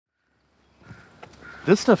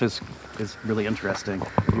This stuff is really interesting.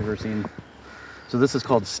 Have you ever seen? So this is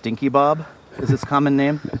called Stinky Bob, is its common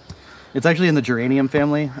name. It's actually in the geranium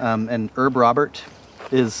family, and Herb Robert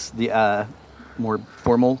is the more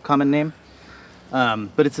formal common name.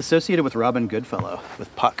 But it's associated with Robin Goodfellow,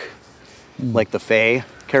 with Puck, like the Fae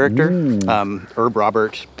character, Herb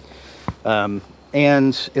Robert.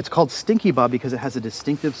 And it's called Stinky Bob because it has a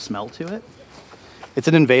distinctive smell to it. It's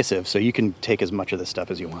an invasive, so you can take as much of this stuff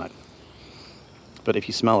as you want. But if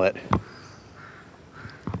you smell it,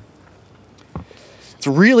 it's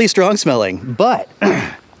really strong smelling, but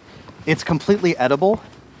it's completely edible,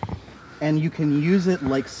 and you can use it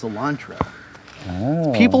like cilantro.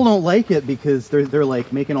 Oh. People don't like it because they're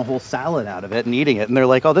like making a whole salad out of it and eating it, and they're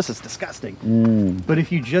like, oh, this is disgusting. But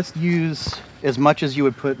if you just use as much as you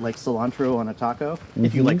would put like cilantro on a taco,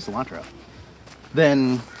 if you like cilantro,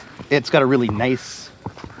 then it's got a really nice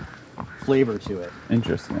flavor to it.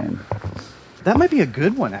 Interesting. That might be a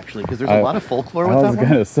good one, actually, because there's a lot of folklore with that one.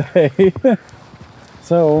 I was going to say.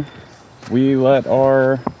 So, we let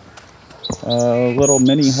our little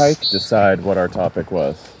mini hike decide what our topic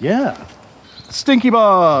was. Yeah. Stinky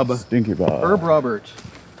Bob. Stinky Bob. Herb Robert.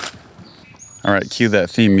 All right, cue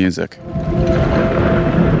that theme music.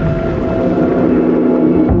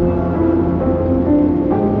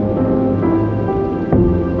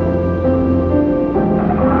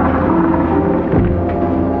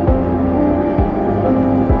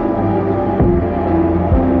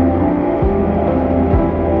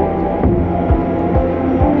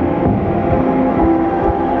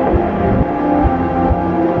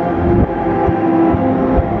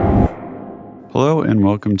 Hello and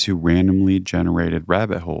welcome to Randomly Generated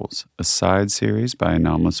Rabbit Holes, a side series by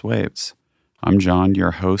Anomalous Waves. I'm John,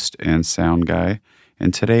 your host and sound guy,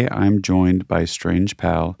 and today I'm joined by strange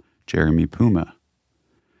pal, Jeremy Puma.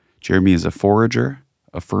 Jeremy is a forager,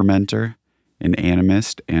 a fermenter, an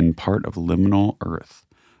animist, and part of Liminal Earth,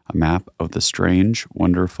 a map of the strange,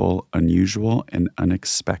 wonderful, unusual, and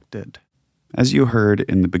unexpected. As you heard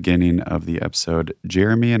in the beginning of the episode,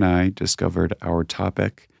 Jeremy and I discovered our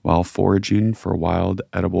topic while foraging for wild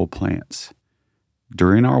edible plants.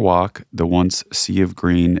 During our walk, the once sea of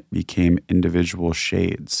green became individual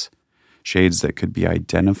shades that could be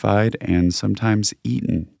identified and sometimes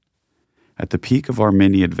eaten. At the peak of our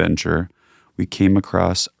mini adventure, we came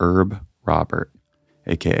across Herb Robert,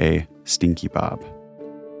 aka Stinky Bob.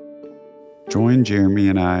 Join Jeremy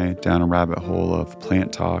and I down a rabbit hole of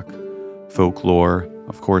plant talk, folklore,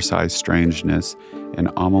 of course, high strangeness, and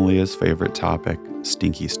Amalia's favorite topic,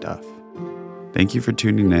 stinky stuff. Thank you for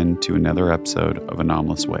tuning in to another episode of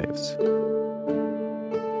Anomalous Waves.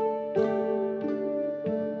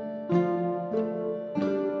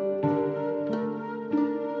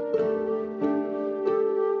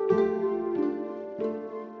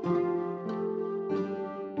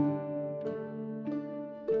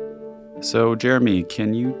 So, Jeremy,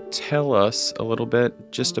 can you tell us a little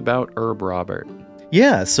bit just about Herb Robert?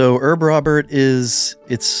 Yeah, so Herb Robert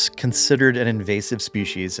it's considered an invasive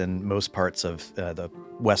species in most parts of the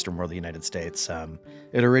western world of the United States.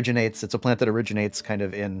 It's a plant that originates kind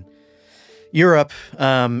of in Europe,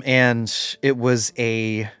 and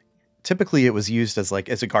typically it was used as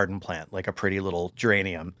a garden plant, like a pretty little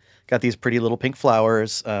geranium. Got these pretty little pink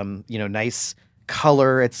flowers, nice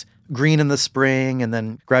color. It's green in the spring, and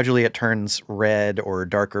then gradually it turns red or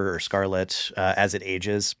darker or scarlet as it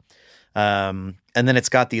ages. And then it's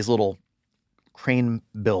got these little crane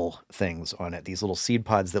bill things on it, these little seed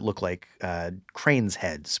pods that look like cranes'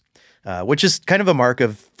 heads, which is kind of a mark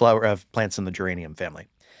of plants in the geranium family.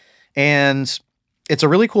 And it's a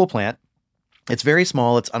really cool plant. It's very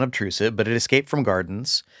small, it's unobtrusive, but it escaped from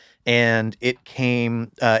gardens, and it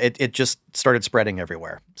just started spreading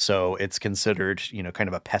everywhere. So it's considered, kind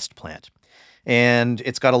of a pest plant. And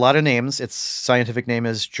it's got a lot of names. Its scientific name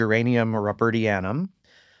is Geranium robertianum.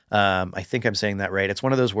 I think I'm saying that right. It's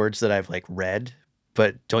one of those words that I've read,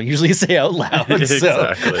 but don't usually say out loud.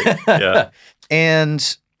 Exactly. Yeah.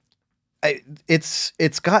 And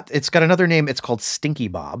it's got another name. It's called Stinky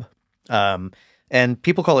Bob. And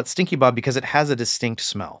people call it Stinky Bob because it has a distinct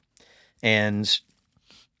smell. And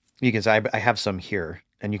because I have some here,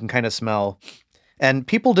 and you can kind of smell. And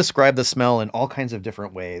people describe the smell in all kinds of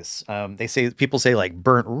different ways. People say like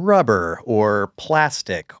burnt rubber or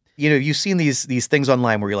plastic. You've seen these things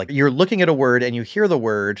online where you're looking at a word and you hear the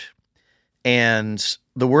word, and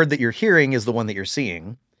the word that you're hearing is the one that you're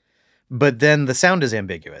seeing, but then the sound is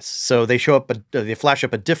ambiguous. So they flash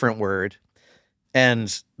up a different word,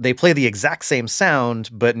 and they play the exact same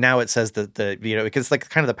sound, but now it says that because it's like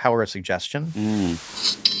kind of the power of suggestion.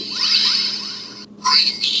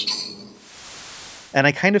 And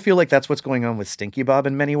I kind of feel like that's what's going on with Stinky Bob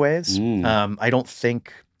in many ways. I don't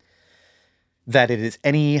think that it is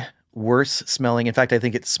any worse smelling. In fact, I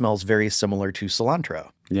think it smells very similar to cilantro.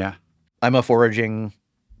 Yeah. I'm a foraging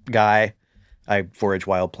guy. I forage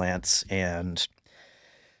wild plants, and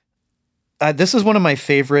this is one of my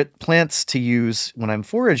favorite plants to use when I'm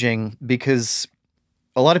foraging, because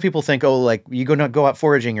a lot of people think, oh, like you go out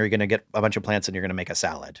foraging, you're going to get a bunch of plants and you're going to make a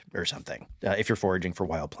salad or something if you're foraging for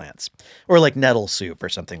wild plants, or like nettle soup or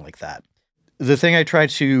something like that. The thing I try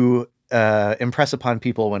to impress upon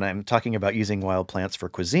people when I'm talking about using wild plants for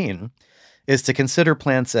cuisine is to consider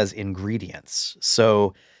plants as ingredients.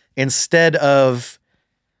 So instead of,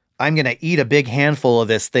 I'm going to eat a big handful of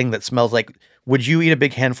this thing that smells like, would you eat a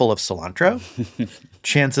big handful of cilantro?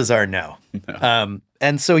 Chances are no.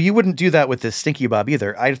 And so you wouldn't do that with this Stinky Bob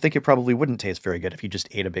either. I think it probably wouldn't taste very good if you just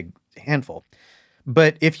ate a big handful.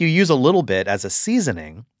 But if you use a little bit as a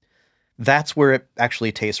seasoning, that's where it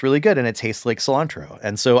actually tastes really good, and it tastes like cilantro.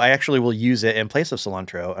 And so I actually will use it in place of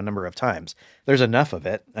cilantro a number of times. There's enough of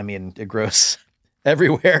it. I mean, it grows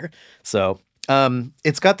everywhere. So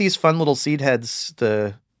it's got these fun little seed heads,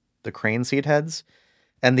 the crane seed heads,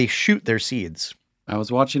 and they shoot their seeds. I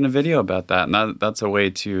was watching a video about that, and that's a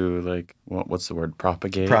way to, like, what's the word?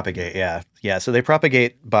 Propagate? Propagate, yeah. Yeah, so they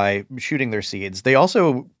propagate by shooting their seeds. They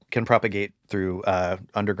also can propagate through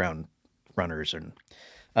underground runners.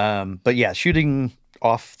 But yeah, shooting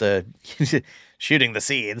the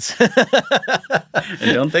seeds.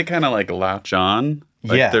 And don't they kind of, like, latch on?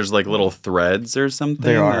 Like, yeah. There's, like, little threads or something?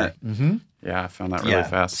 There are. Mm-hmm. Yeah, I found that really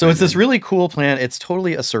fascinating. So it's this really cool plant. It's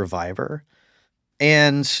totally a survivor.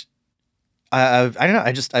 And I don't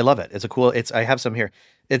know. I love it. It's a cool. I have some here.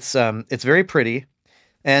 It's very pretty,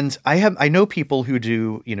 and I know people who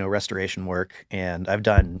do restoration work, and I've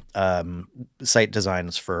done site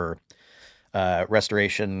designs for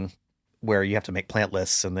restoration where you have to make plant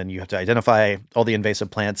lists, and then you have to identify all the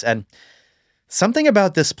invasive plants. And something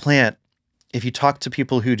about this plant, if you talk to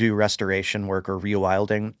people who do restoration work or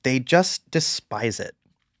rewilding, they just despise it.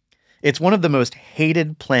 It's one of the most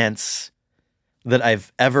hated plants that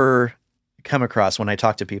I've ever come across when I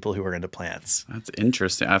talk to people who are into plants. That's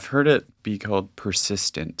interesting. I've heard it be called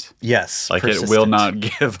persistent. Yes, like persistent. It will not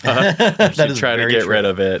give up. You should try to get rid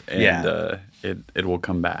of it, and it will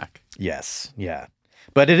come back. Yes, yeah,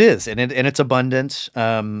 but it is, and it's abundant.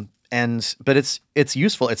 But it's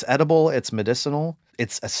useful. It's edible. It's medicinal.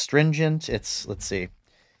 It's astringent. Let's see.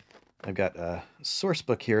 I've got a source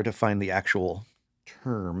book here to find the actual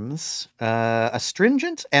terms.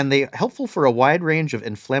 Astringent, and they helpful for a wide range of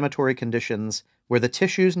inflammatory conditions where the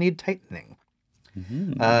tissues need tightening.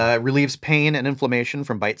 Mm-hmm. Relieves pain and inflammation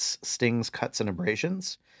from bites, stings, cuts, and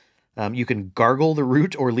abrasions. You can gargle the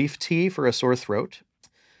root or leaf tea for a sore throat.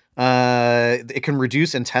 It can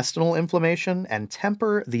reduce intestinal inflammation and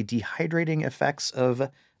temper the dehydrating effects of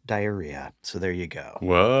diarrhea. So there you go.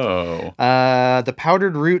 Whoa. The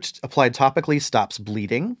powdered root applied topically stops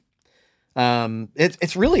bleeding.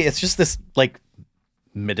 It's just this like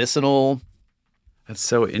medicinal. That's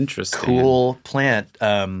so interesting. Cool plant.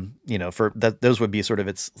 For that, those would be sort of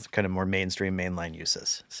its kind of more mainline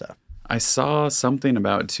uses. So I saw something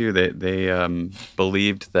about too that they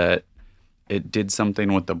believed that it did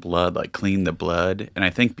something with the blood, like clean the blood, and I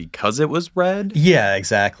think because it was red. Yeah,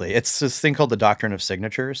 exactly. It's this thing called the doctrine of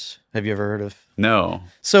signatures. Have you ever heard of? No.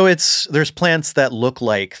 So there's plants that look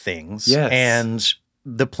like things. Yes. And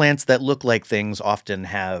the plants that look like things often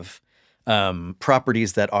have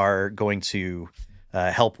properties that are going to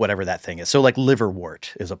help whatever that thing is. So like liverwort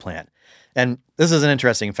is a plant. And this is an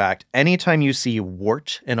interesting fact. Anytime you see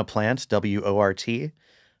wort in a plant, W-O-R-T,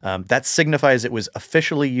 that signifies it was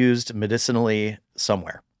officially used medicinally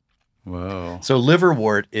somewhere. Whoa. So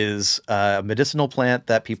liverwort is a medicinal plant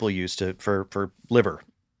that people use for the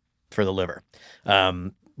liver.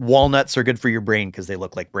 Walnuts are good for your brain because they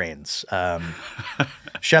look like brains.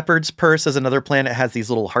 Shepherd's purse is another plant. It has these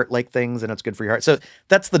little heart-like things, and it's good for your heart. So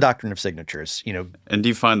that's the doctrine of signatures. And do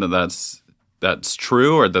you find that that's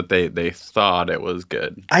true, or that they thought it was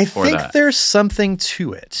good? I think there's something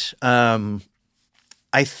to it.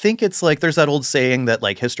 I think it's like there's that old saying that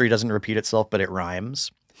like history doesn't repeat itself, but it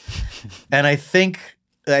rhymes. And I think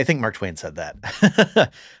Mark Twain said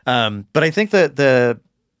that. But I think that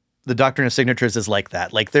the doctrine of signatures is like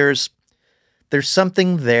that. Like there's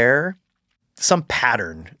something there, some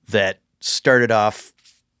pattern that started off,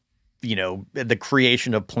 the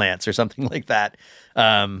creation of plants or something like that.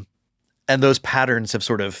 And those patterns have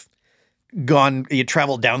sort of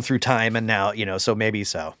traveled down through time, and now, so maybe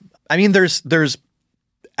so. I mean, there's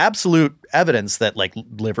absolute evidence that like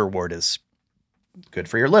liverwort is good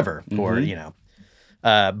for your liver, mm-hmm.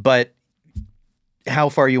 or, but how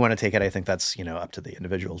far you want to take it, I think that's, up to the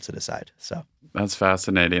individual to decide. So That's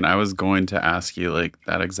fascinating. I was going to ask you like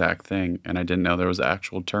that exact thing, and I didn't know there was an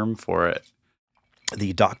actual term for it.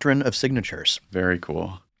 the doctrine of signatures. Very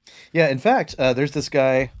cool. Yeah, in fact, there's this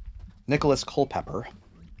guy, Nicholas Culpeper.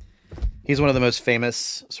 He's one of the most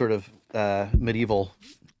famous sort of medieval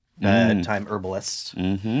time herbalists.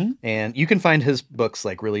 Mm-hmm. And you can find his books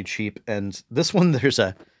like really cheap. And this one, there's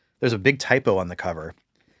a big typo on the cover.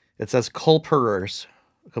 It says Culperers,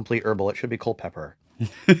 complete herbal. It should be Culpeper.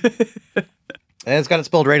 And it's got it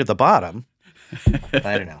spelled right at the bottom.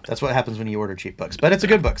 I don't know. That's what happens when you order cheap books. But it's a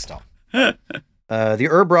good book still. The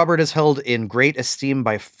herb Robert is held in great esteem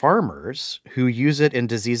by farmers who use it in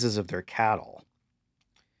diseases of their cattle.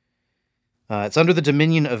 It's under the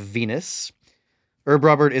dominion of Venus. Herb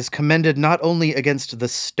Robert is commended not only against the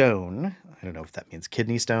stone, I don't know if that means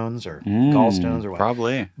kidney stones or gallstones or what,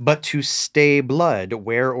 Probably. but to stay blood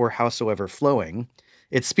where or howsoever flowing.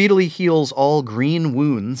 It speedily heals all green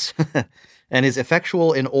wounds and is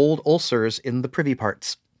effectual in old ulcers in the privy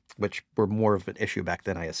parts, which were more of an issue back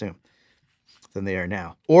then, I assume, than they are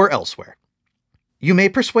now, or elsewhere. You may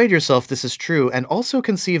persuade yourself this is true, and also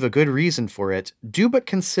conceive a good reason for it. Do but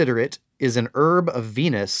consider it is an herb of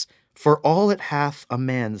Venus, for all it hath a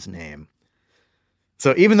man's name.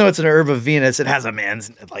 So even though it's an herb of Venus, it has a man's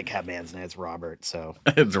name. It's Robert. So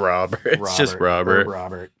It's Robert. It's just Robert. Herb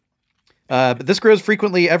Robert. But this grows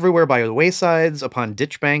frequently everywhere by the waysides, upon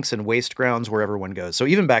ditch banks and waste grounds, wherever one goes. So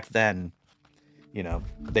even back then,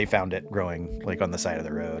 they found it growing like on the side of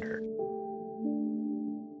the road. Or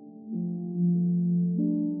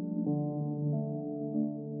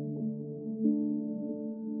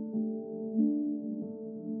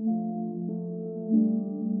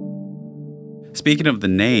Speaking of the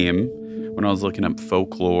name, when I was looking up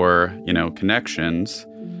folklore, connections,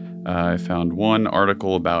 I found one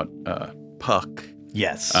article about Puck.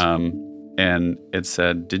 yes. And it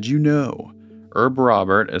said, did you know Herb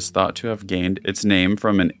Robert is thought to have gained its name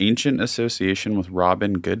from an ancient association with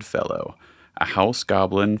Robin Goodfellow, a house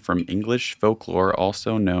goblin from English folklore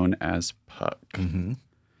also known as Puck. Mm-hmm.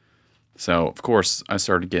 So, of course, I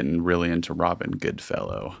started getting really into Robin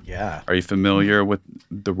Goodfellow. Yeah. Are you familiar with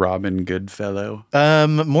the Robin Goodfellow?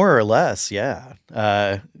 More or less, yeah.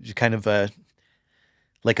 Kind of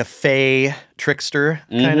like a fey trickster,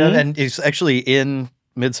 kind of. And he's actually in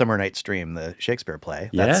Midsummer Night's Dream, the Shakespeare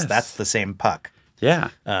play. That's the same Puck. Yeah.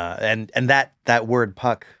 And that word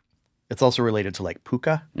Puck, it's also related to like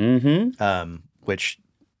puka, which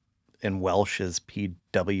in Welsh is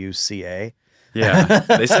PWCA. Yeah,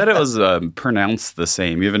 they said it was pronounced the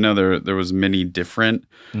same, even though there was many different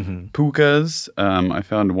pukas. I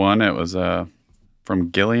found one. It was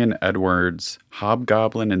from Gillian Edwards,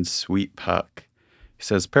 Hobgoblin and Sweet Puck. He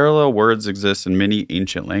says, parallel words exist in many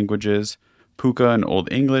ancient languages. Puka in Old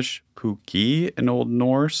English, puki in Old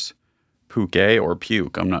Norse, puke or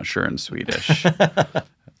puke, I'm not sure in Swedish.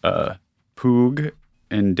 Pug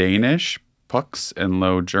in Danish, pucks in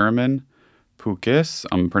Low German, pukis,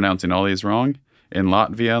 I'm pronouncing all these wrong, in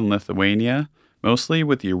Latvia and Lithuania, mostly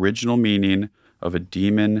with the original meaning of a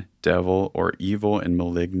demon, devil, or evil and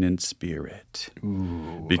malignant spirit.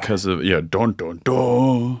 Ooh. Because of, dun dun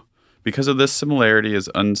dun. Because of this similarity,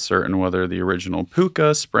 is uncertain whether the original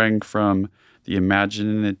puka sprang from the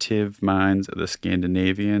imaginative minds of the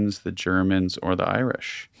Scandinavians, the Germans, or the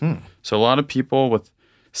Irish. So a lot of people with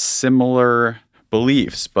similar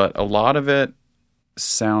beliefs, but a lot of it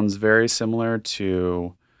sounds very similar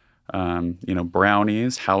to,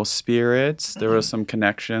 brownies, house spirits. There were some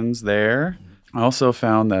connections there. I also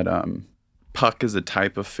found that Puck is a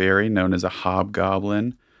type of fairy known as a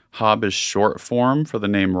hobgoblin. Hob is short form for the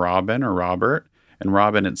name Robin or Robert, and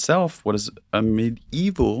Robin itself was a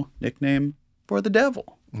medieval nickname for the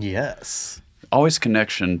devil. Yes. Always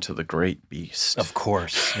connection to the great beast. Of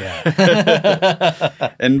course,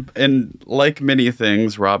 yeah. And like many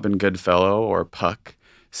things, Robin Goodfellow or Puck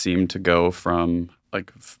seem to go from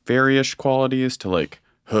like fairyish qualities to like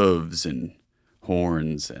hooves and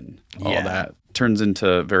horns and all that. Turns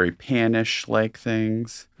into very Panish-like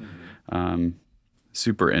things.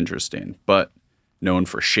 Super interesting, but known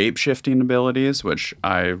for shape-shifting abilities, which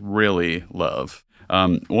I really love.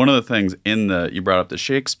 One of the things you brought up the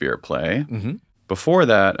Shakespeare play. Before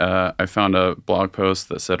that, I found a blog post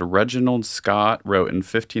that said Reginald Scott wrote in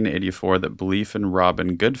 1584 that belief in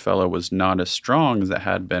Robin Goodfellow was not as strong as it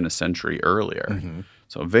had been a century earlier.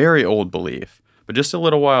 So a very old belief. But just a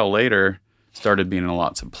little while later, started being in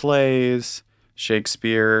lots of plays.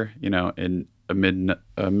 Shakespeare, in a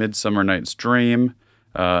Midsummer Night's Dream,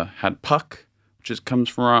 had Puck, which comes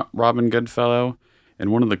from Robin Goodfellow.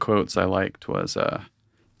 And one of the quotes I liked was,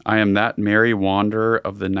 I am that merry wanderer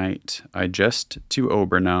of the night. I jest to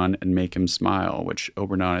Obernon and make him smile, which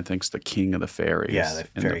Obernon, I think, is the king of the fairies Yeah, the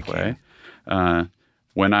in fairy the play.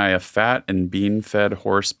 When I a fat and bean-fed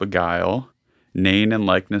horse beguile, neigh in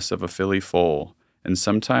likeness of a filly foal, and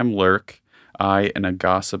sometime lurk I in a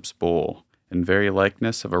gossip's bowl, in very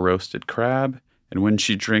likeness of a roasted crab, and when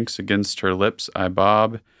she drinks against her lips I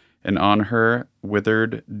bob, and on her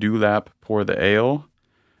withered dewlap pour the ale.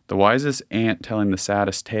 The wisest aunt telling the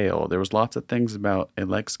saddest tale. There was lots of things about it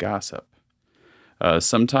likes gossip.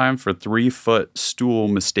 Sometime for 3-foot stool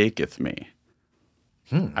mistaketh me.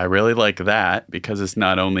 I really like that because it's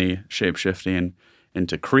not only shape-shifting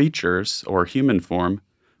into creatures or human form,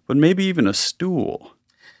 but maybe even a stool.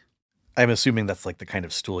 I'm assuming that's like the kind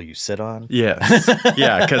of stool you sit on. Yes.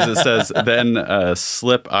 Yeah, because it says, then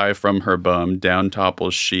slip I from her bum, down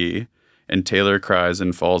topples she, and Taylor cries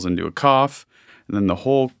and falls into a cough, and then the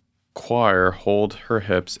whole choir hold her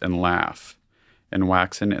hips and laugh, and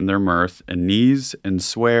waxen in their mirth, and knees and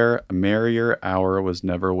swear a merrier hour was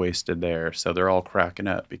never wasted there. So they're all cracking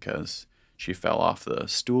up because she fell off the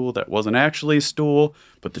stool that wasn't actually a stool,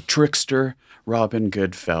 but the trickster Robin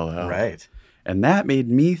Goodfellow. Right. And that made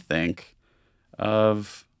me think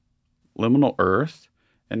of Liminal Earth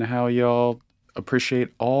and how y'all appreciate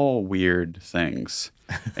all weird things,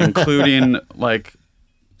 including like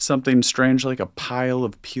something strange like a pile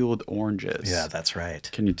of peeled oranges. Yeah, that's right.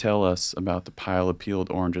 Can you tell us about the pile of peeled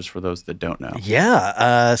oranges for those that don't know?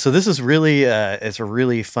 Yeah. So this is really, it's a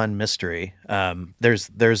really fun mystery.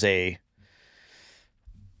 There's a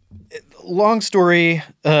long story.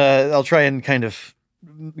 I'll try and kind of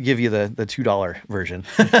give you the $2 version.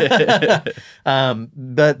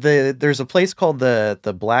 But there's a place called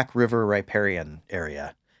the Black River Riparian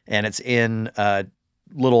area, and it's in a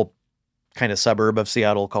little kind of suburb of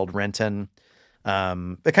Seattle called Renton,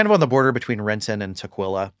 kind of on the border between Renton and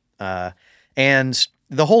Tukwila. And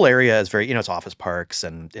the whole area is very, it's office parks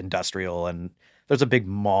and industrial, and there's a big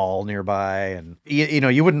mall nearby. And,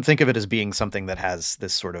 you wouldn't think of it as being something that has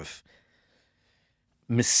this sort of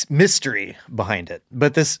mystery behind it.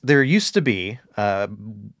 But there used to be,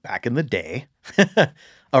 back in the day,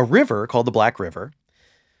 a river called the Black River.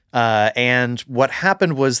 And what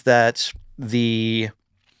happened was that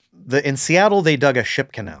in Seattle, they dug a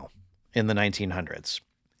ship canal in the 1900s.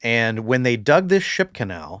 And when they dug this ship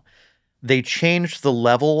canal, they changed the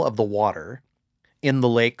level of the water in the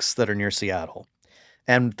lakes that are near Seattle.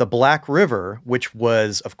 And the Black River, which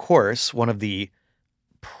was, of course, one of the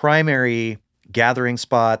primary gathering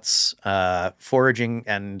spots, foraging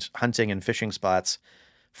and hunting and fishing spots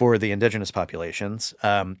for the indigenous populations,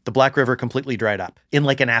 the Black River completely dried up in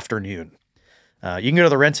like an afternoon. You can go to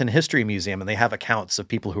the Renton History Museum and they have accounts of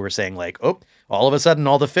people who were saying like, oh, all of a sudden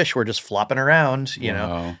all the fish were just flopping around,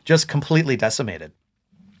 just completely decimated.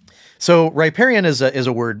 So riparian is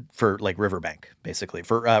a word for like riverbank, basically,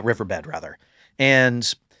 for riverbed rather.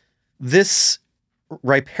 And this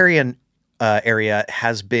riparian area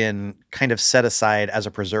has been kind of set aside as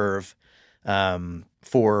a preserve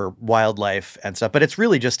for wildlife and stuff, but it's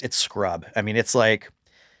really it's scrub. I mean, it's like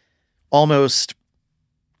almost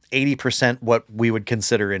 80% what we would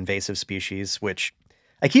consider invasive species, which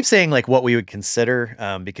I keep saying like what we would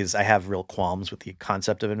consider because I have real qualms with the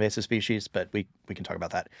concept of invasive species, but we can talk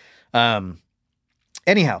about that.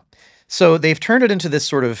 Anyhow, so they've turned it into this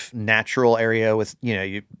sort of natural area with,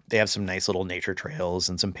 they have some nice little nature trails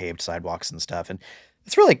and some paved sidewalks and stuff. And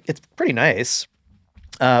it's pretty nice.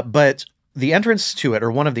 But the entrance to it,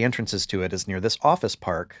 or one of the entrances to it, is near this office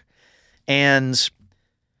park. And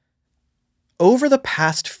over the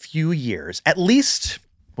past few years, at least,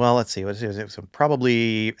 well, let's see,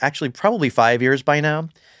 probably 5 years by now,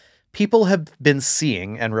 people have been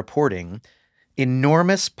seeing and reporting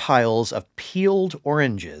enormous piles of peeled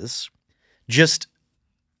oranges just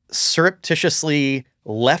surreptitiously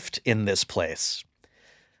left in this place.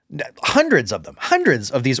 Hundreds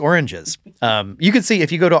of these oranges. You can see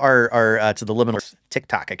if you go to our to the Liminal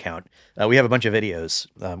TikTok account, we have a bunch of videos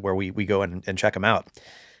where we go and check them out.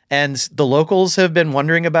 And the locals have been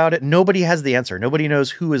wondering about it. Nobody has the answer. Nobody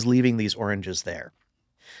knows who is leaving these oranges there.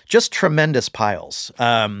 Just tremendous piles.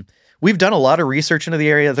 We've done a lot of research into the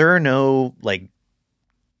area. There are no like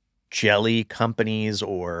jelly companies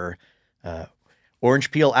or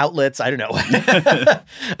orange peel outlets. I don't know.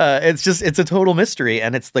 It's a total mystery.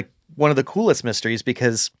 And it's like one of the coolest mysteries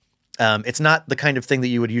because it's not the kind of thing that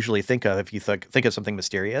you would usually think of if you think of something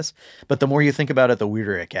mysterious. But the more you think about it, the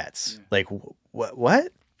weirder it gets. Yeah. Like,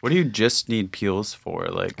 what? What do you just need peels for?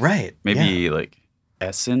 Like, right. Maybe like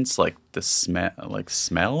essence, like the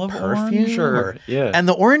smell of Perfume orange, or yeah. And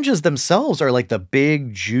the oranges themselves are like the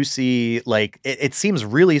big, juicy, like it seems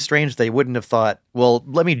really strange they wouldn't have thought, well,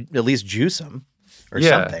 let me at least juice them or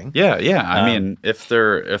something. Yeah. I mean, if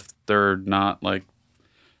they're not like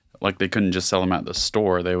they couldn't just sell them at the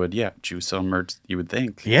store, they would juice them, or you would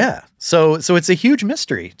think. Yeah. So it's a huge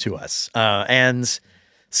mystery to us. And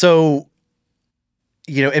so,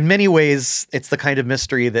 in many ways, it's the kind of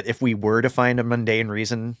mystery that if we were to find a mundane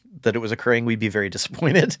reason that it was occurring, we'd be very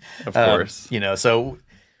disappointed. Of course. So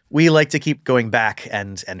we like to keep going back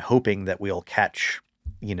and hoping that we'll catch,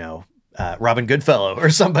 Robin Goodfellow or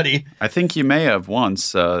somebody. I think you may have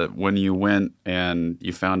once when you went and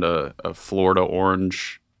you found a Florida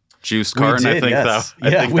orange juice carton. Did, I think yes.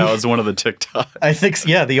 that was one of the TikToks. I think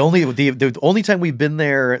the only time we've been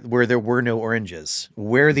there where there were no oranges.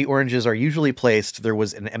 Where the oranges are usually placed, there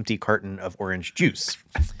was an empty carton of orange juice.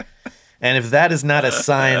 And if that is not a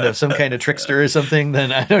sign of some kind of trickster or something,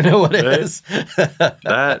 then I don't know what it is.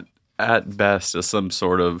 That at best is some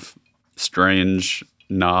sort of strange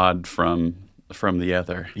nod from the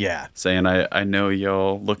other. Yeah. Saying, I know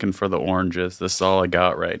y'all looking for the oranges. This is all I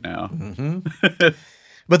got right now. Mm-hmm.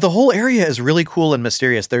 But the whole area is really cool and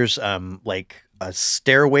mysterious. There's like a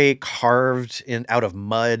stairway carved out of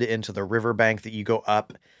mud into the riverbank that you go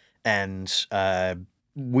up, and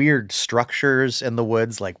weird structures in the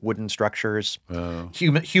woods, like wooden structures,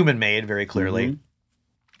 human made, very clearly.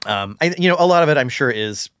 Mm-hmm. A lot of it I'm sure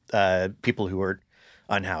is people who are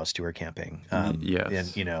unhoused who are camping.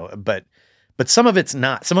 Yes. And but some of it's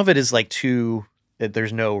not. Some of it is like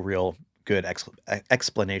there's no real good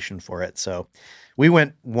explanation for it. So we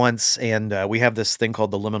went once, and we have this thing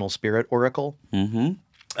called the Liminal Spirit Oracle. Mm-hmm.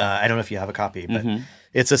 I don't know if you have a copy, but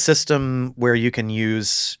it's a system where you can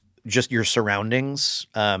use just your surroundings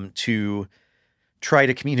to try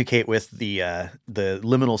to communicate with the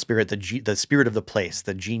liminal spirit, the spirit of the place,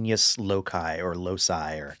 the genius loci or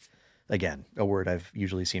loci, or again, a word I've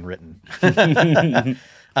usually seen written. You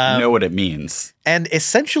know what it means. And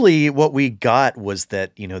essentially what we got was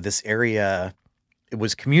that, this area, it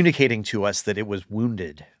was communicating to us that it was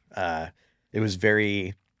wounded. It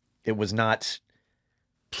was not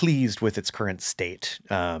pleased with its current state,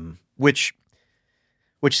 which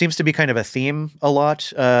seems to be kind of a theme a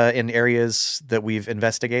lot in areas that we've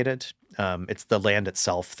investigated. It's the land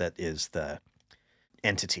itself that is the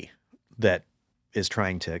entity that is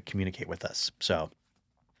trying to communicate with us. So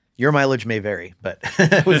your mileage may vary, but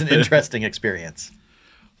it was an interesting experience.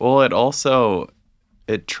 Well,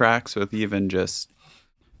 it tracks with even just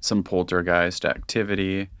some poltergeist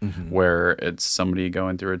activity where it's somebody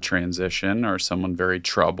going through a transition, or someone very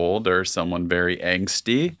troubled, or someone very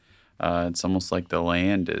angsty. It's almost like the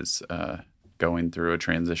land is going through a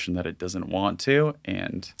transition that it doesn't want to,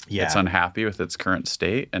 and it's unhappy with its current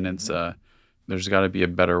state. And it's there's got to be a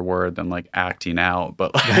better word than like acting out,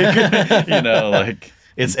 but like like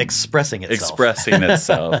it's expressing itself. Expressing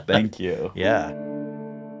itself. Thank you. Yeah.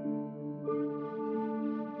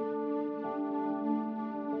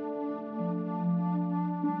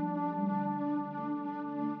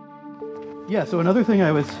 Yeah, so another thing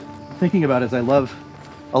I was thinking about is I love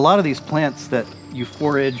a lot of these plants that you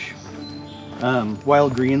forage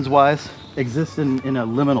wild greens wise exist in a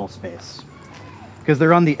liminal space because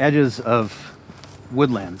they're on the edges of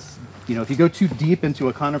woodlands. If you go too deep into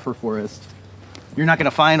a conifer forest, you're not going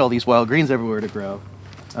to find all these wild greens everywhere to grow.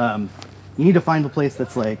 You need to find a place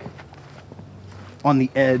that's like on the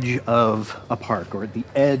edge of a park, or at the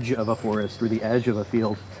edge of a forest, or the edge of a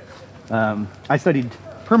field. I studied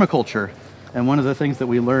permaculture, and one of the things that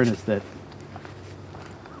we learn is that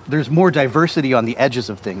there's more diversity on the edges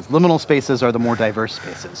of things. Liminal spaces are the more diverse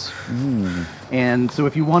spaces. And so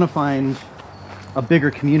if you want to find a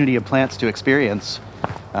bigger community of plants to experience,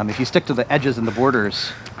 if you stick to the edges and the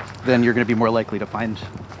borders, then you're going to be more likely to find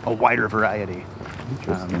a wider variety.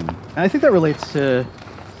 And I think that relates to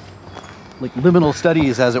like liminal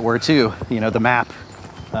studies, as it were, too. The map.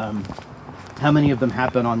 How many of them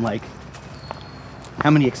happen on how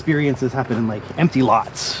many experiences happen in like empty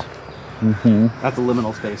lots? That's a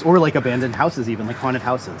liminal space. Or like abandoned houses, even like haunted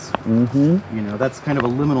houses. That's kind of a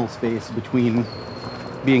liminal space between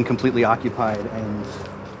being completely occupied and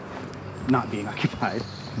not being occupied.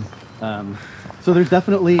 So there's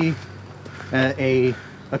definitely a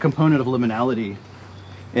component of liminality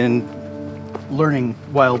in learning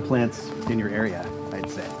wild plants in your area, I'd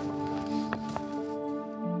say.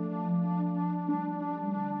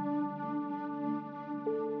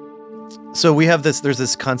 So there's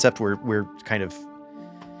this concept we're kind of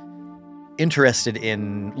interested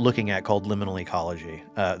in looking at called liminal ecology,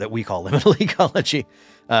 that we call liminal ecology,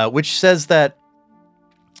 which says that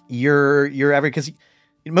your average, because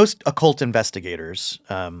most occult investigators,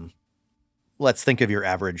 let's think of your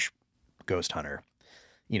average ghost hunter.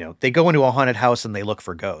 They go into a haunted house and they look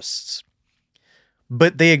for ghosts,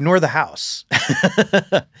 but they ignore the house.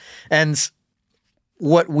 And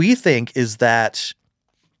what we think is that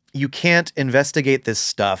you can't investigate this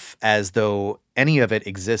stuff as though any of it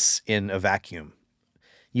exists in a vacuum.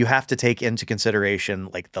 You have to take into consideration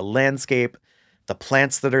like the landscape, the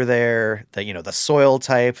plants that are there, the soil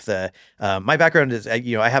type. My background is,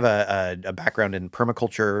 I have a background in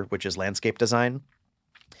permaculture, which is landscape design.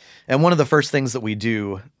 And one of the first things that we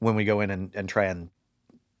do when we go in and try and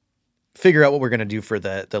figure out what we're going to do for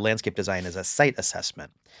the landscape design is a site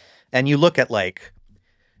assessment. And you look at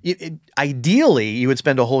ideally, you would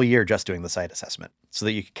spend a whole year just doing the site assessment so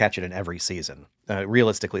that you could catch it in every season.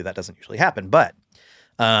 Realistically, that doesn't usually happen. But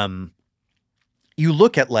you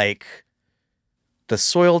look at the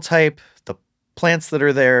soil type, the plants that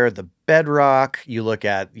are there, the bedrock. You look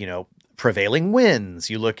at, prevailing winds.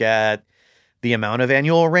 You look at the amount of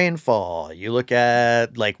annual rainfall. You look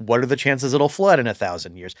at what are the chances it'll flood in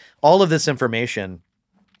 1,000 years? All of this information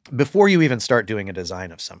before you even start doing a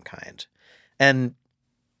design of some kind. And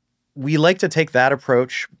we like to take that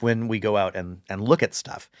approach when we go out and look at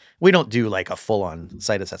stuff. We don't do a full-on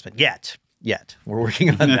site assessment yet. We're working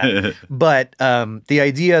on that. But the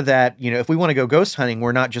idea that, if we want to go ghost hunting,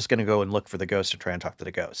 we're not just going to go and look for the ghost and try and talk to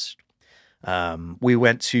the ghost. We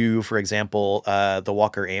went to, for example, the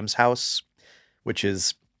Walker Ames house, which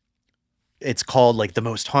it's called the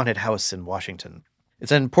most haunted house in Washington.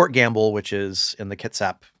 It's in Port Gamble, which is in the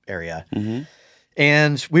Kitsap area. Mm-hmm.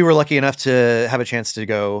 And we were lucky enough to have a chance to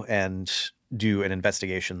go and do an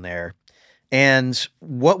investigation there. And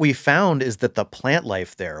what we found is that the plant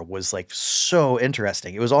life there was so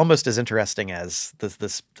interesting. It was almost as interesting as the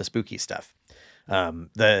spooky stuff.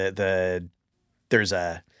 There's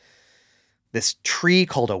this tree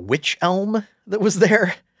called a witch elm that was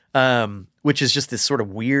there, which is just this sort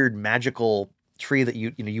of weird magical tree that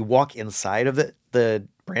you walk inside of the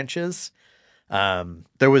branches.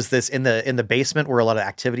 There was this in the basement where a lot of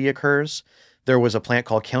activity occurs. There was a plant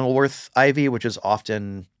called Kenilworth ivy, which is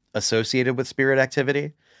often associated with spirit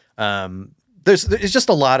activity. There's just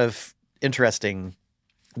a lot of interesting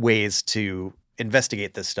ways to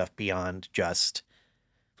investigate this stuff beyond just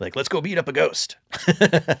let's go beat up a ghost.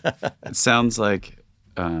 It sounds like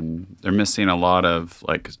they're missing a lot of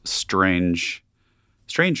strangeness,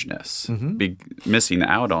 missing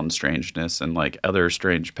out on strangeness and other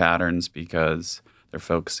strange patterns because they're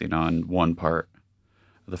focusing on one part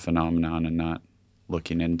of the phenomenon and not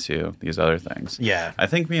looking into these other things. Yeah. I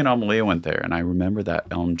think me and Amalia went there and I remember that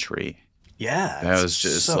elm tree. Yeah. That was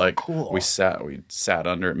just so cool. we sat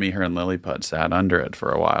under it. Me, her, and Lilliput sat under it for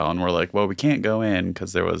a while and we're well, we can't go in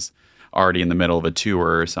because there was already in the middle of a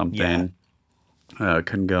tour or something. Yeah.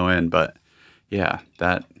 Couldn't go in, but yeah,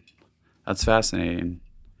 that's fascinating.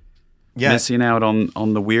 Yeah. Missing out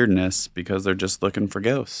on the weirdness because they're just looking for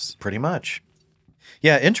ghosts. Pretty much.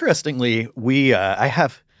 Yeah. Interestingly, I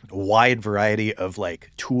have a wide variety of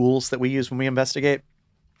tools that we use when we investigate.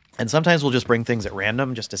 And sometimes we'll just bring things at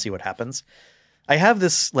random just to see what happens. I have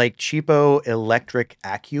this cheapo electric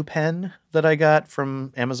AccuPen that I got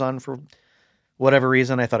from Amazon for whatever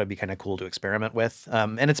reason. I thought it'd be kind of cool to experiment with.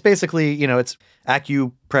 And it's basically, it's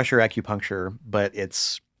acupuncture, but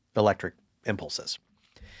it's electric impulses.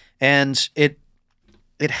 And it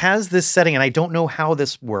has this setting, and I don't know how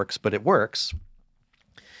this works, but it works,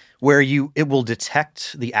 where it will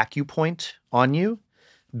detect the acupoint on you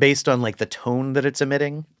based on the tone that it's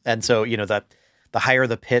emitting. And so, the higher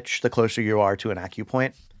the pitch, the closer you are to an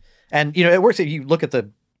acupoint. And, it works if you look at the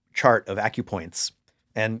chart of acupoints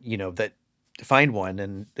and, that find one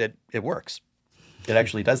and it works. It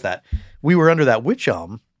actually does that. We were under that witch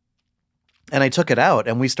elm and I took it out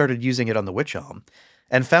and we started using it on the witch elm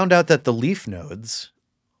and found out that the leaf nodes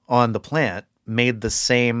on the plant made the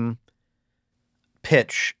same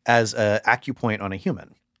pitch as a acupoint on a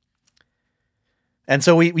human. And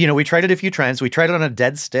so we tried it a few times. We tried it on a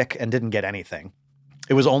dead stick and didn't get anything.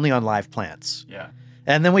 It was only on live plants. Yeah.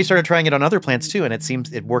 And then we started trying it on other plants too, and it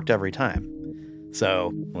seems it worked every time.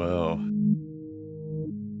 So. Whoa.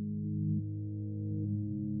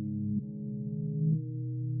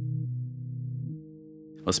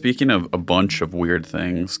 Well, speaking of a bunch of weird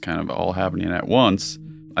things kind of all happening at once,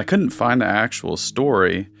 I couldn't find the actual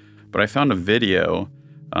story, but I found a video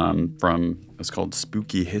it's called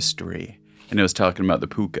Spooky History, and it was talking about the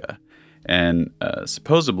puka. And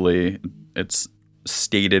supposedly, it's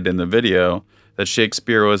stated in the video that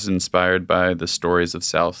Shakespeare was inspired by the stories of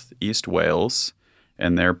Southeast Wales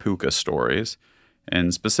and their puka stories.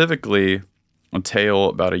 And specifically, a tale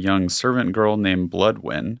about a young servant girl named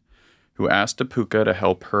Bloodwyn who asked a puka to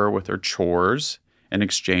help her with her chores in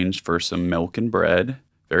exchange for some milk and bread.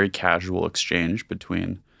 Very casual exchange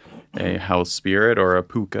between a house spirit or a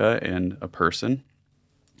puka and a person.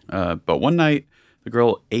 But one night, the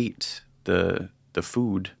girl ate the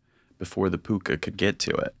food before the puka could get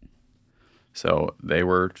to it. So they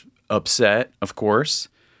were upset, of course,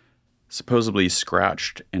 supposedly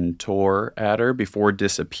scratched and tore at her before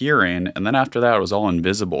disappearing. And then after that, it was all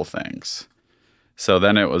invisible things. So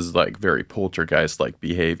then it was like very poltergeist-like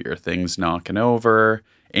behavior. Things knocking over,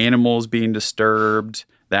 animals being disturbed,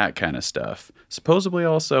 that kind of stuff. Supposedly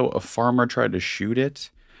also a farmer tried to shoot it.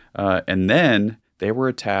 And then they were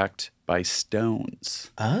attacked by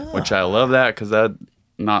stones, which I love that because that,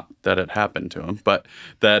 not that it happened to him, but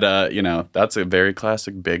that, that's a very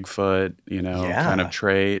classic Bigfoot, kind of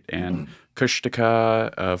trait. And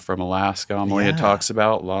Kushtaka from Alaska, Amelia talks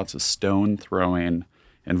about lots of stone throwing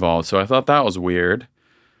involved. So I thought that was weird.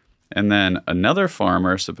 And then another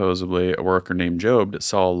farmer, supposedly a worker named Job,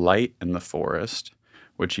 saw a light in the forest,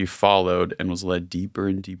 which he followed and was led deeper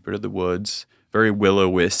and deeper to the woods. Very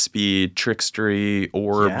will-o-wispy, trickstery,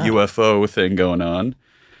 orb, UFO thing going on.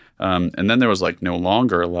 And then there was like no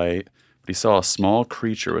longer a light, but he saw a small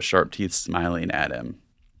creature with sharp teeth smiling at him.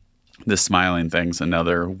 This smiling thing's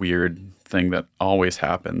another weird thing that always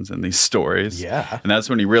happens in these stories. Yeah. And that's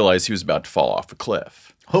when he realized he was about to fall off a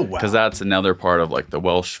cliff. Oh, wow. Because that's another part of like the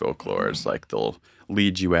Welsh folklore is like they'll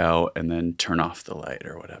lead you out and then turn off the light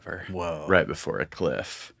or whatever. Whoa. Right before a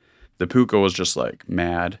cliff. The puka was just like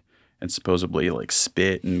mad and supposedly like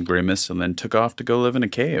spit and grimaced and then took off to go live in a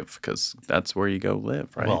cave because that's where you go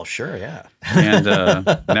live, right? Well, sure, yeah. And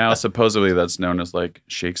now supposedly that's known as like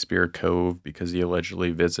Shakespeare Cove because he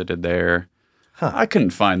allegedly visited there. Huh. I couldn't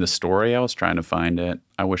find the story. I was trying to find it.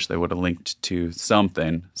 I wish they would have linked to some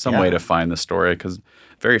way to find the story because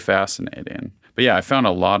very fascinating. But yeah, I found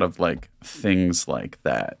a lot of like things like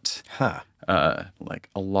that. Huh. Like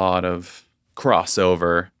a lot of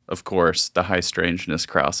crossover. Of course, the high strangeness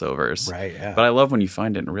crossovers. Right, yeah. But I love when you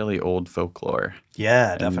find it in really old folklore.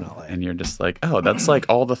 Yeah, definitely. And you're just like, oh, that's like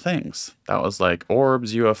all the things. That was like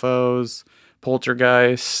orbs, UFOs,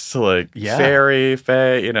 poltergeists, like fairy,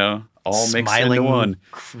 fae, all mixed into one.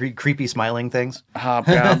 Creepy smiling things.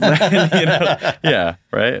 Hobgoblin, Yeah,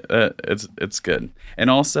 right? It's good. And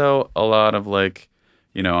also a lot of like,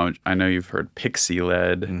 I know you've heard pixie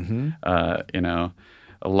lead,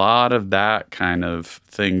 a lot of that kind of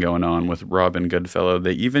thing going on with Robin Goodfellow.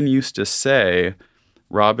 They even used to say,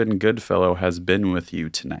 Robin Goodfellow has been with you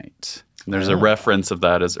tonight. And there's a reference of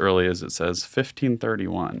that as early as it says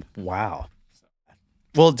 1531. Wow.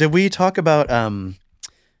 Well, did we talk about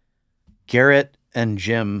Garrett and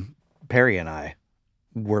Jim Perry and I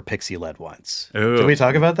were pixie led once? Ooh, did we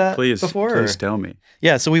talk about that before? Please tell me.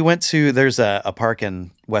 Yeah, so we went to, there's a park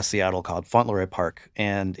in West Seattle called Fauntleroy Park,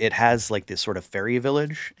 and it has like this sort of fairy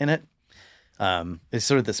village in it. It's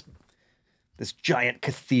sort of this giant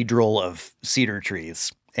cathedral of cedar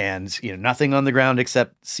trees and, nothing on the ground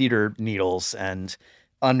except cedar needles. And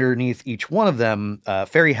underneath each one of them,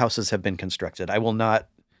 fairy houses have been constructed. I will not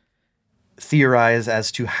theorize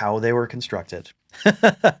as to how they were constructed.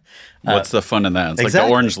 What's the fun in that? It's exactly. like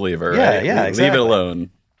the orange lever, right? Yeah, exactly. Leave it alone.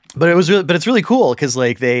 But it's really cool because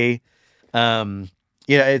like they,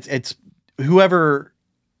 it's whoever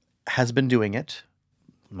has been doing it,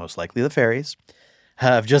 most likely the fairies,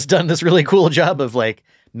 have just done this really cool job of like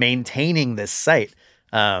maintaining this site.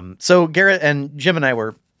 So Garrett and Jim and I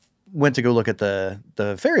went to go look at the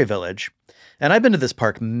fairy village, and I've been to this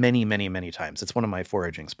park many, many, many times. It's one of my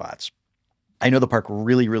foraging spots. I know the park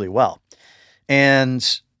really, really well.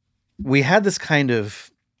 And we had this kind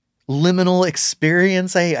of liminal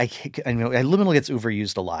experience. I know liminal gets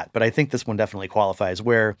overused a lot, but I think this one definitely qualifies,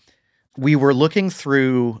 where we were looking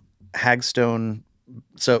through hagstone.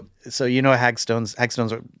 So hagstones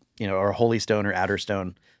are, are a holy stone or adder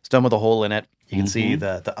stone with a hole in it. You can see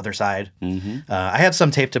the other side. Mm-hmm. I have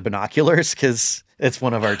some taped to binoculars because it's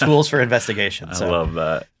one of our tools for investigation. I love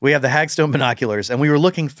that. We have the hagstone binoculars, and we were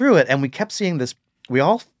looking through it, and we kept seeing this. We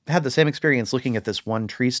all had the same experience looking at this one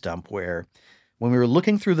tree stump where when we were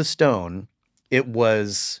looking through the stone, it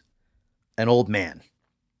was an old man.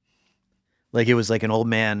 Like it was like an old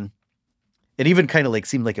man. It even kind of like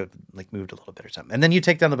seemed like it like moved a little bit or something. And then you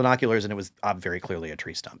take down the binoculars and it was very clearly a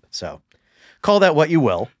tree stump. So call that what you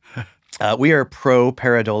will. We are pro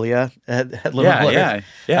pareidolia at Little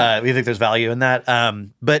Yeah. We think there's value in that.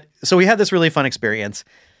 But so we had this really fun experience.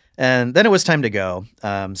 And then it was time to go.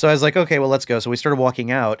 So I was like, okay, well, let's go. So we started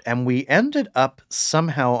walking out, and we ended up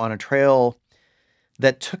somehow on a trail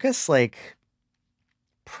that took us like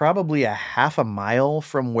probably a half a mile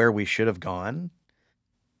from where we should have gone.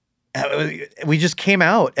 We just came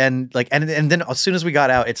out and then as soon as we got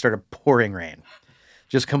out, it started pouring rain,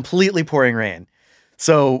 just completely pouring rain.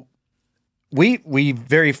 So we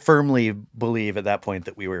very firmly believe at that point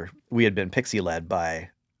that we had been pixie led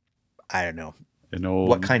by, I don't know,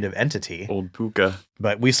 what kind of entity. Old Puka.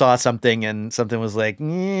 But we saw something and something was like,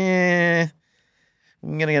 yeah,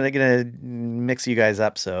 I'm gonna mix you guys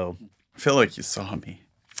up. So I feel like you saw me.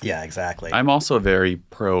 Yeah, exactly. I'm also very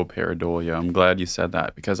pro pareidolia. I'm glad you said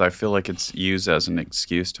that because I feel like it's used as an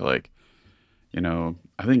excuse to like, you know,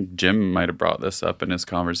 I think Jim might have brought this up in his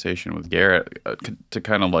conversation with Garrett to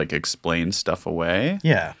kind of like explain stuff away.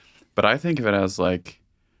 Yeah. But I think of it as like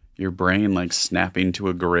your brain like snapping to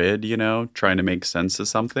a grid, you know, trying to make sense of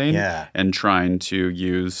something. Yeah. And trying to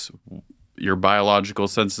use your biological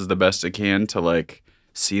senses the best it can to like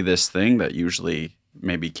see this thing that usually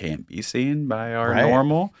maybe can't be seen by our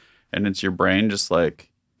normal. And it's your brain just like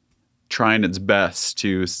trying its best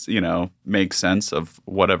to, you know, make sense of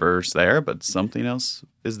whatever's there, but something else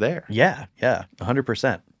is there. Yeah.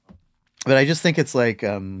 100%. But I just think it's like,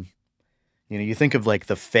 you think of like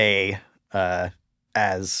the Fae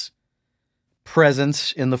as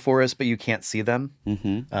present in the forest, but you can't see them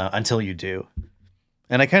until you do.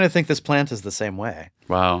 And I kind of think this plant is the same way.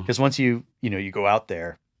 Wow. Because once you go out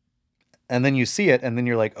there, and then you see it, and then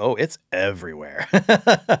you're like, oh, it's everywhere.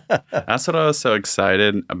 That's what I was so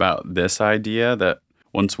excited about this idea that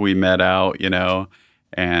once we met out, you know,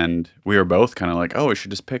 and we were both kind of like, oh, we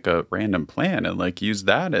should just pick a random plant and like use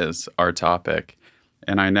that as our topic.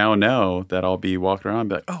 And I now know that I'll be walking around and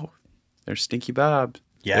be like, oh, there's Stinky Bob.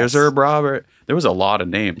 Yes. There's Herb Robert. There was a lot of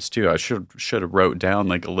names too. I should have wrote down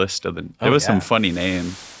like a list of them. There was some funny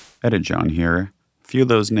names. Edit John here. A few of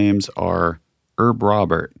those names are Herb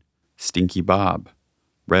Robert, Stinky Bob,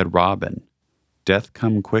 Red Robin, Death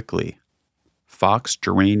Come Quickly, Fox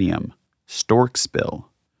Geranium, Storksbill,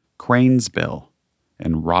 Cranesbill,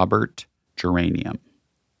 and Robert Geranium.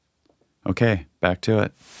 Okay, back to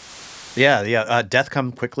it. Yeah. Death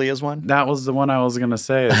Come Quickly is one. That was the one I was going to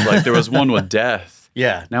say. It's like there was one with death.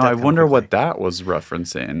 Yeah. Now I wonder what that was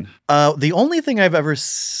referencing. The only thing I've ever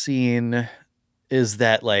seen is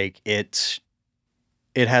that like it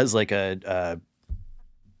has like a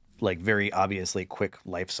like very obviously quick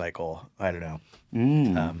life cycle. I don't know.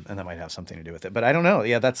 And that might have something to do with it, but I don't know.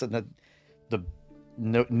 Yeah, that's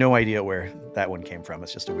no idea where that one came from.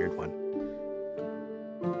 It's just a weird one.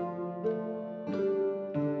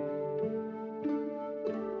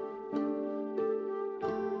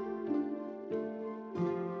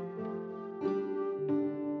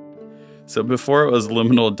 So before it was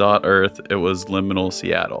liminal.earth, it was liminal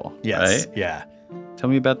Seattle, yes, right? Yeah. Tell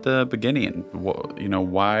me about the beginning.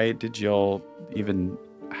 Why did y'all even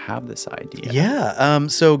have this idea? Yeah.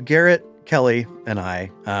 So Garrett, Kelly, and I,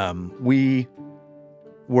 we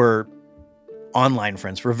were online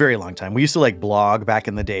friends for a very long time. We used to like blog back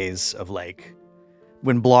in the days of like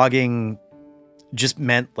when blogging just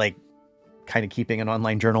meant like kind of keeping an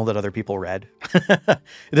online journal that other people read. It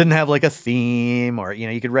didn't have like a theme or,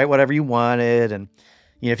 you could write whatever you wanted. And,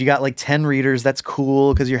 if you got like 10 readers, that's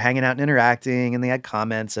cool because you're hanging out and interacting and they had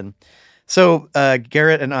comments. And so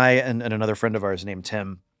Garrett and I and another friend of ours named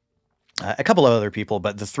Tim, a couple of other people,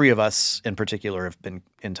 but the three of us in particular have been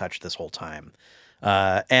in touch this whole time.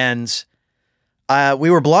 And we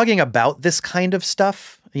were blogging about this kind of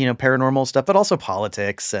stuff, paranormal stuff, but also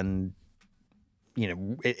politics and,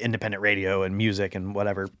 independent radio and music and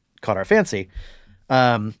whatever caught our fancy.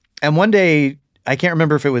 And one day, I can't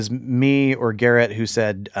remember if it was me or Garrett who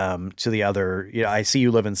said to the other, I see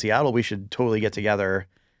you live in Seattle. We should totally get together,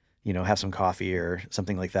 have some coffee or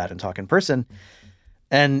something like that and talk in person.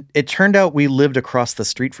 And it turned out we lived across the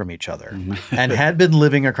street from each other and had been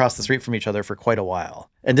living across the street from each other for quite a while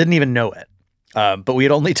and didn't even know it. But we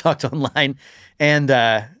had only talked online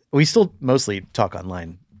and we still mostly talk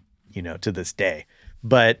online, to this day.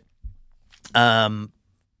 But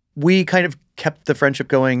we kind of kept the friendship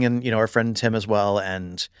going and, our friend Tim as well.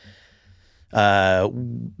 And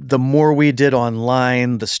the more we did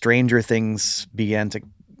online, the stranger things began to,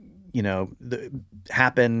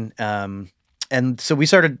 happen. And so we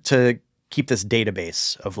started to keep this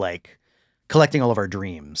database of like collecting all of our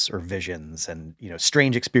dreams or visions and,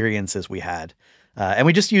 strange experiences we had. And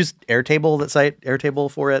we just used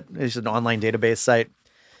Airtable for it. It's an online database site.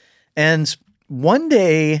 And one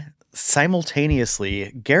day,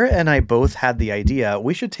 simultaneously, Garrett and I both had the idea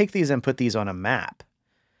we should take these and put these on a map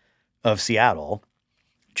of Seattle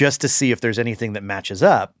just to see if there's anything that matches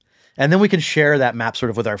up. And then we can share that map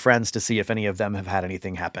sort of with our friends to see if any of them have had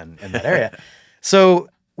anything happen in that area. So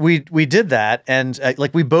we did that, and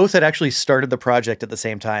like we both had actually started the project at the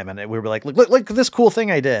same time, and we were like, look at this cool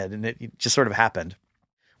thing I did, and it just sort of happened.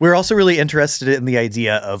 We were also really interested in the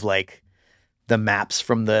idea of like the maps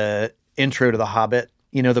from the intro to The Hobbit,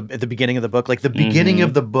 at the beginning of the book, like the beginning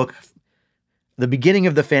of the book. The beginning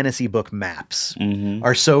of the fantasy book maps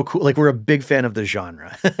are so cool. Like, we're a big fan of the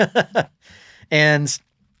genre. And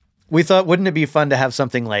we thought, wouldn't it be fun to have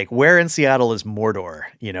something like, where in Seattle is Mordor?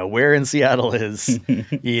 Where in Seattle is,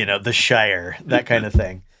 the Shire, that kind of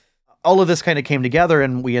thing. All of this kind of came together,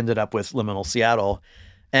 and we ended up with Liminal Seattle.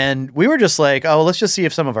 And we were just like, oh, let's just see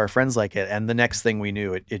if some of our friends like it. And the next thing we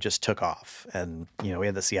knew, it just took off. And, we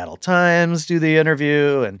had the Seattle Times do the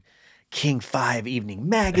interview, and King 5 Evening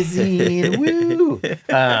Magazine, woo!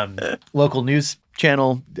 Local news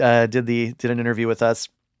channel did an interview with us.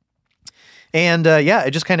 And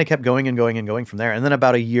it just kind of kept going and going and going from there. And then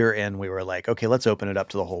about a year in, we were like, okay, let's open it up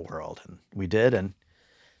to the whole world. And we did, and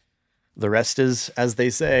the rest is, as they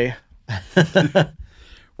say.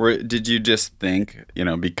 Did you just think,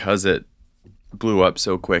 because it blew up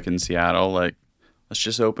so quick in Seattle, like, let's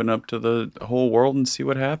just open up to the whole world and see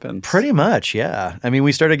what happens? Pretty much, yeah. I mean,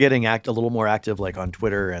 we started getting a little more active, like on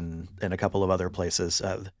Twitter and a couple of other places.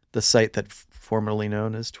 The site that formerly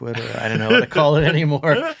known as Twitter, I don't know what to call it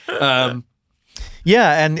anymore.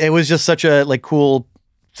 Yeah, and it was just such a cool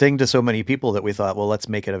thing to so many people that we thought, well, let's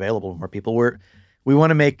make it available to more people. We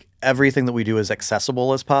want to make everything that we do as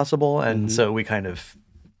accessible as possible, and so we kind of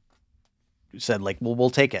said, well, we'll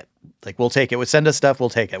take it. We'll take it. Send us stuff, we'll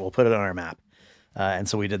take it. We'll put it on our map. And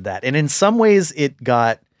so we did that. And in some ways it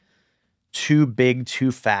got too big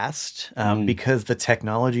too fast because the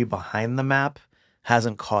technology behind the map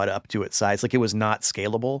hasn't caught up to its size. Like, it was not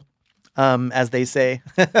scalable, as they say.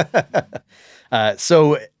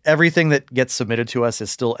 So everything that gets submitted to us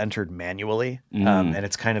is still entered manually. And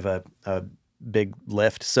it's kind of a big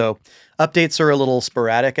lift. So updates are a little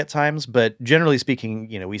sporadic at times, but generally speaking,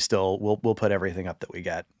 we'll put everything up that we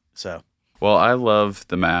get. So, well, I love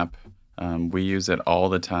the map. We use it all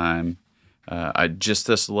the time.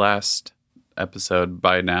 This last episode,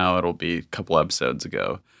 by now it'll be a couple episodes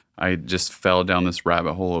ago, I just fell down this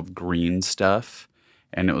rabbit hole of green stuff,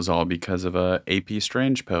 and it was all because of a AP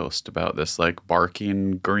Strange post about this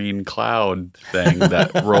barking green cloud thing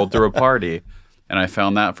that rolled through a party. And I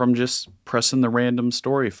found that from just pressing the random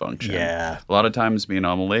story function. Yeah. A lot of times being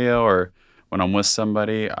on Maleo or when I'm with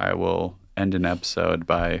somebody, I will end an episode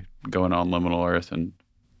by going on Liminal Earth and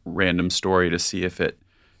random story to see if it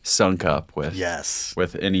sunk up with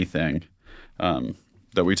anything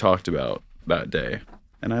that we talked about that day.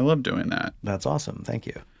 And I love doing that. That's awesome. Thank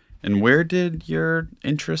you. And where did your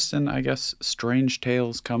interest in, I guess, strange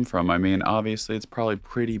tales come from? I mean, obviously it's probably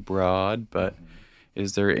pretty broad, but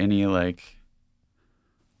is there any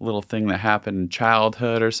little thing that happened in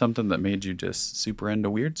childhood or something that made you just super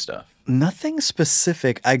into weird stuff? Nothing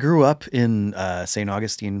specific. I grew up in St.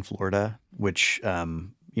 Augustine, Florida, which a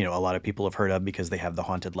lot of people have heard of because they have the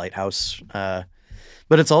haunted lighthouse. But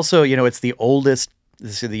it's also, it's the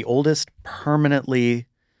oldest permanently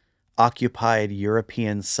occupied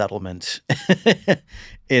European settlement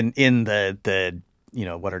in the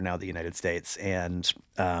what are now the United States. And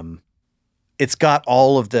it's got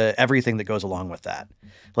all of everything that goes along with that.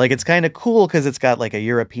 It's kind of cool because it's got a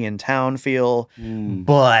European town feel,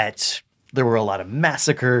 but there were a lot of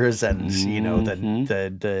massacres, and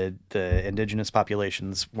the indigenous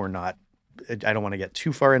populations were not. I don't want to get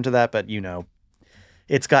too far into that, but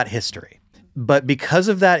it's got history. But because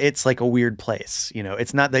of that, it's a weird place.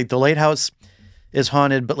 It's not the lighthouse is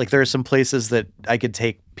haunted, but there are some places that I could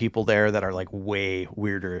take people there that are way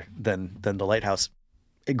weirder than the lighthouse.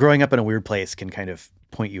 Growing up in a weird place can kind of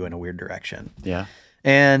point you in a weird direction. Yeah.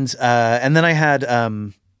 And then I had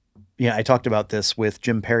I talked about this with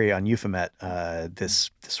Jim Perry on Euphemet,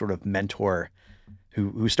 this sort of mentor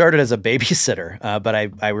who started as a babysitter, but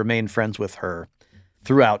I remained friends with her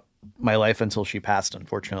throughout my life until she passed,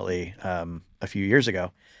 unfortunately, a few years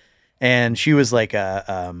ago. And she was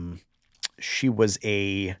she was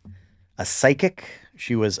a psychic.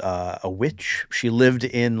 She was a witch. She lived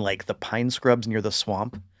in the pine scrubs near the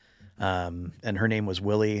swamp. And her name was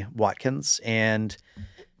Willie Watkins. And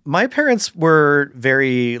my parents were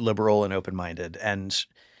very liberal and open-minded, and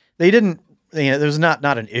they didn't, there's not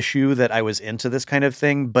an issue that I was into this kind of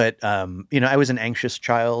thing, but, I was an anxious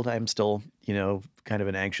child. I'm still, kind of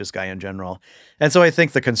an anxious guy in general. And so I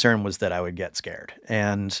think the concern was that I would get scared.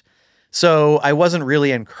 And so I wasn't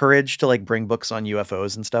really encouraged to bring books on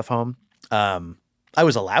UFOs and stuff home. I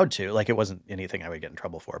was allowed to, it wasn't anything I would get in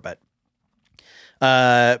trouble for, but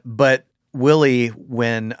Willie,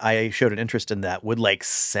 when I showed an interest in that, would like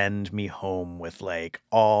send me home with like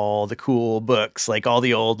all the cool books, like all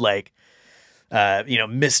the old like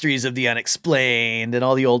Mysteries of the Unexplained and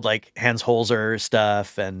all the old like Hans Holzer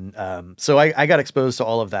stuff. And so I got exposed to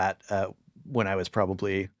all of that when I was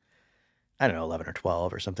probably, I don't know, 11 or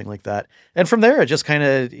 12 or something like that. And from there, it just kind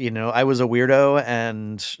of, I was a weirdo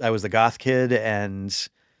and I was the goth kid and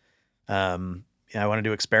I wanted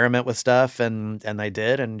to experiment with stuff and I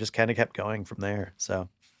did and just kind of kept going from there. So.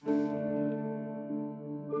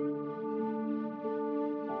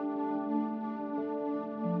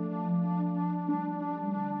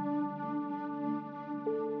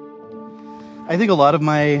 I think a lot of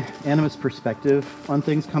my animist perspective on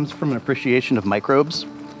things comes from an appreciation of microbes.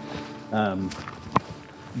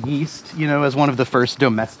 Yeast, as one of the first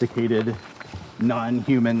domesticated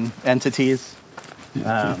non-human entities.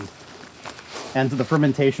 And the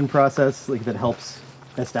fermentation process that helps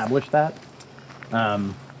establish that.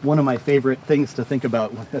 One of my favorite things to think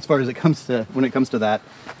about as far as when it comes to that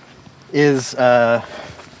is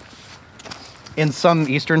in some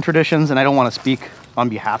Eastern traditions, and I don't want to speak on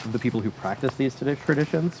behalf of the people who practice these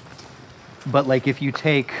traditions, but like if you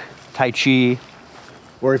take Tai Chi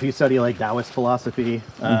or if you study like Taoist philosophy,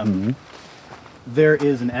 there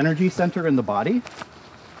is an energy center in the body.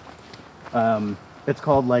 It's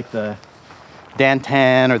called like the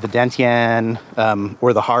Dantian or the Dantian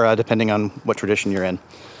or the Hara, depending on what tradition you're in.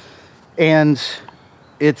 And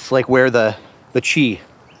it's like where the Qi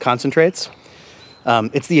concentrates.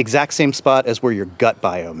 It's the exact same spot as where your gut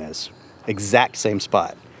biome is. Exact same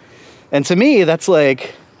spot. And to me, that's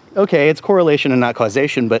like, okay, it's correlation and not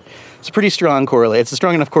causation, but it's a pretty strong correlation. It's a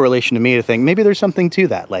strong enough correlation to me to think maybe there's something to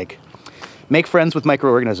that. Like, make friends with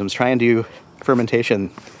microorganisms, try and do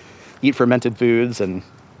fermentation, eat fermented foods, and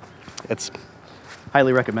it's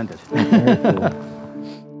highly recommended. Very cool.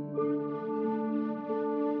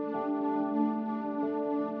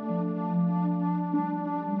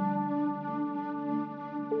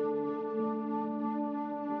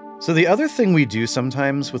 So the other thing we do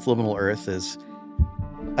sometimes with Liminal Earth is,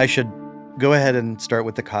 I should go ahead and start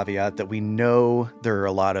with the caveat that we know there are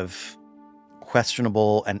a lot of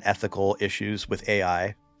questionable and ethical issues with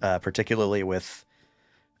AI, particularly with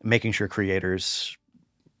making sure creators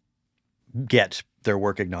get their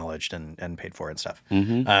work acknowledged and paid for and stuff.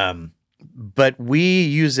 But we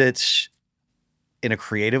use it in a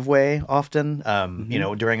creative way often.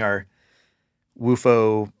 During our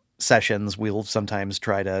WUFO sessions, we'll sometimes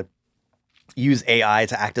try to use AI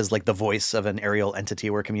to act as like the voice of an aerial entity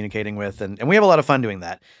we're communicating with. And we have a lot of fun doing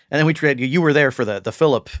that. And then you were there for the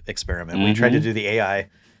Philip experiment. We tried to do the AI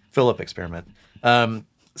Philip experiment.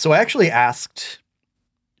 So I actually asked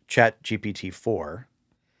ChatGPT-4,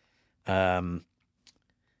 I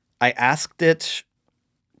asked it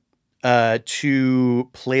to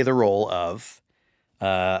play the role of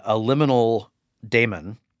a liminal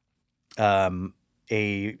daemon, a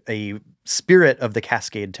spirit of the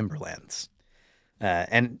Cascade Timberlands.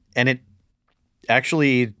 And it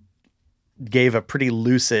actually gave a pretty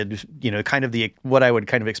lucid, kind of what I would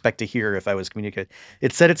kind of expect to hear if I was communicating.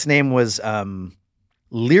 It said its name was Lyrinway,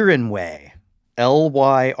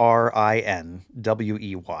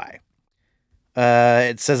 Lyrinwey.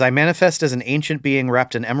 It says, I manifest as an ancient being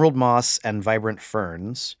wrapped in emerald moss and vibrant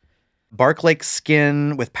ferns, bark-like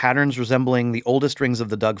skin with patterns resembling the oldest rings of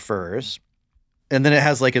the Doug firs. And then it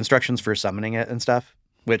has like instructions for summoning it and stuff,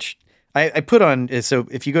 which I put on. So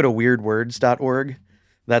if you go to weirdwords.org,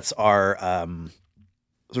 that's our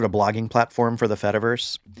sort of blogging platform for the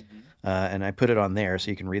Fediverse. And I put it on there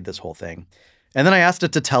so you can read this whole thing. And then I asked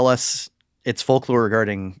it to tell us its folklore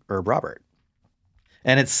regarding Herb Robert.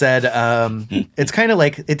 And it said, it's kind of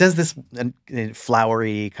like, it does this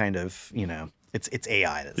flowery kind of, it's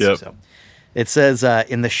AI. Yep. So it says,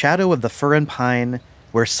 in the shadow of the fir and pine,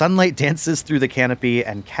 where sunlight dances through the canopy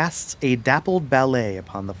and casts a dappled ballet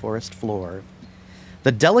upon the forest floor,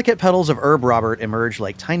 the delicate petals of Herb Robert emerge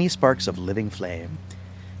like tiny sparks of living flame.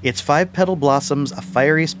 Its 5-petal blossoms, a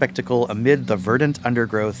fiery spectacle amid the verdant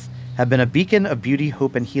undergrowth, have been a beacon of beauty,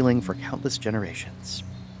 hope, and healing for countless generations.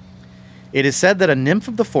 It is said that a nymph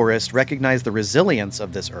of the forest recognized the resilience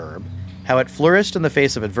of this herb, how it flourished in the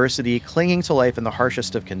face of adversity, clinging to life in the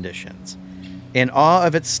harshest of conditions. In awe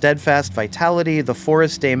of its steadfast vitality, the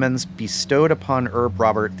forest daemons bestowed upon Herb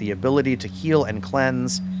Robert the ability to heal and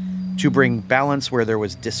cleanse, to bring balance where there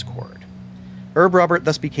was discord. Herb Robert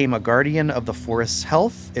thus became a guardian of the forest's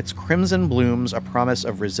health, its crimson blooms a promise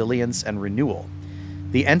of resilience and renewal.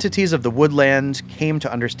 The entities of the woodland came to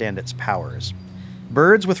understand its powers.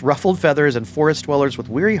 Birds with ruffled feathers and forest dwellers with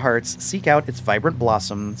weary hearts seek out its vibrant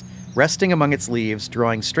blossoms, resting among its leaves,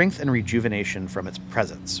 drawing strength and rejuvenation from its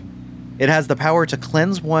presence. It has the power to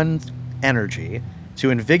cleanse one's energy, to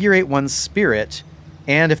invigorate one's spirit,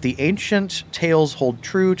 and if the ancient tales hold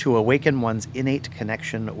true, to awaken one's innate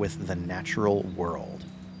connection with the natural world.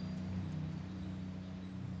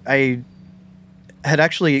 I had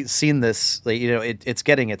actually seen this, it's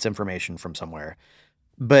getting its information from somewhere.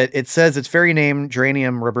 But it says its very name,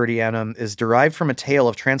 Geranium robertianum, is derived from a tale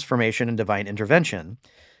of transformation and divine intervention.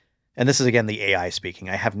 And this is, again, the AI speaking.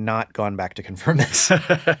 I have not gone back to confirm this.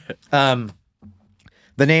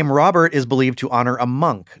 The name Robert is believed to honor a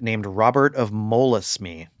monk named Robert of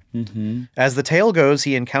Molasme. Mm-hmm. As the tale goes,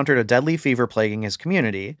 he encountered a deadly fever plaguing his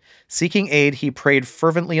community. Seeking aid, he prayed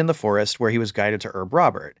fervently in the forest, where he was guided to Herb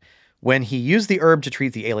Robert. When he used the herb to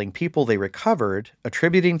treat the ailing people, they recovered,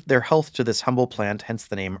 attributing their health to this humble plant, hence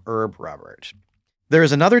the name Herb Robert. There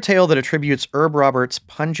is another tale that attributes Herb Robert's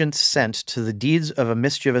pungent scent to the deeds of a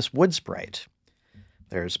mischievous wood sprite.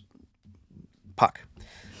 There's Puck.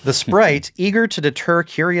 The sprite, eager to deter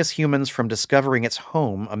curious humans from discovering its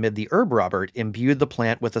home amid the Herb Robert, imbued the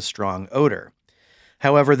plant with a strong odor.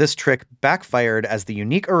 However, this trick backfired as the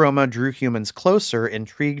unique aroma drew humans closer,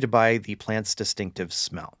 intrigued by the plant's distinctive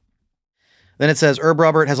smell. Then it says, Herb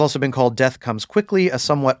Robert has also been called Death Comes Quickly, a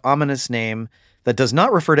somewhat ominous name that does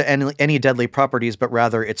not refer to any deadly properties, but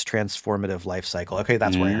rather its transformative life cycle. Okay,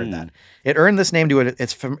 that's where I heard that. It earned this name due to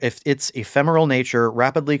its ephemeral nature,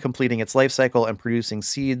 rapidly completing its life cycle and producing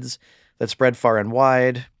seeds that spread far and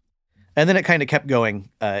wide. And then it kind of kept going.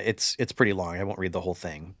 It's pretty long. I won't read the whole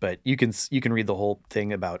thing, but you can read the whole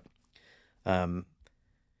thing about.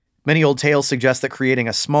 Many old tales suggest that creating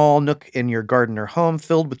a small nook in your garden or home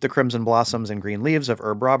filled with the crimson blossoms and green leaves of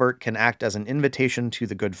Herb Robert can act as an invitation to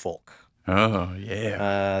the good folk. Oh,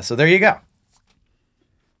 yeah. So there you go.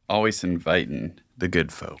 Always inviting the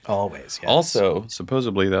good folk. Always, yes. Also,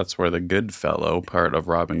 supposedly that's where the Goodfellow part of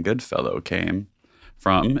Robin Goodfellow came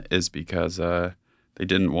from, is because they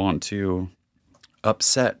didn't want to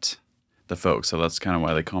upset the folks. So that's kind of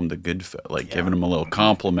why they call him the Goodfellow, giving him a little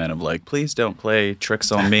compliment of please don't play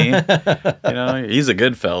tricks on me. He's a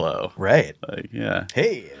good fellow. Right. Yeah.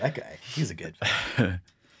 Hey, that guy, he's a good fellow.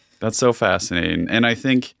 That's so fascinating. And I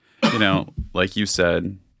think, like you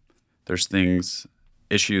said, there's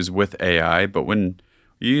issues with AI, but when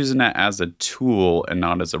you're using it as a tool and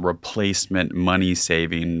not as a replacement,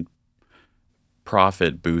 money-saving,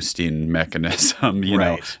 profit-boosting mechanism,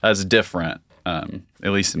 right. That's different, at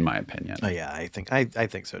least in my opinion. Yeah, I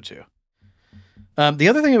think so too. The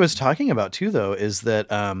other thing I was talking about too, though, is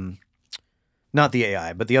that not the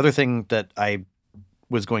AI, but the other thing that I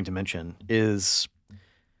was going to mention is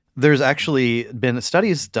there's actually been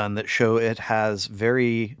studies done that show it has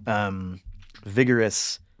very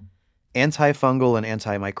vigorous antifungal and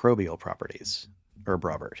antimicrobial properties, Herb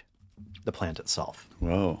Robert, the plant itself.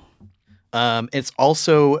 Whoa. It's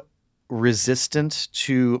also resistant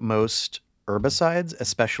to most herbicides,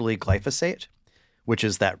 especially glyphosate, which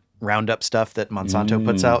is that Roundup stuff that Monsanto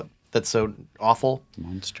puts out that's so awful.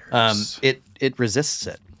 Monsters. It resists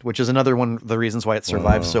it, which is another one of the reasons why it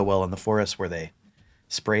survives so well in the forest where they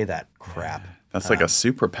spray that crap. That's like a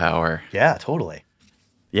superpower. Yeah, totally.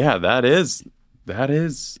 Yeah, that is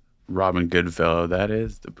Robin Goodfellow. That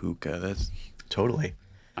is the puka. That's totally.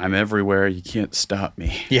 I'm everywhere. You can't stop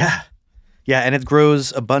me. Yeah. Yeah, and it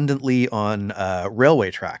grows abundantly on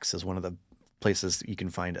railway tracks is one of the places you can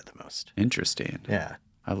find it the most. Interesting. Yeah.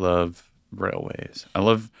 I love railways. I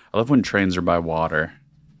love when trains are by water.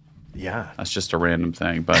 Yeah. That's just a random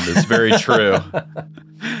thing, but it's very true.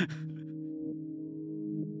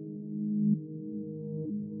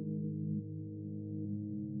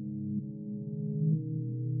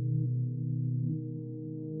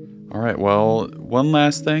 All right, well, one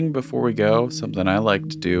last thing before we go, something I like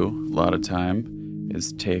to do a lot of time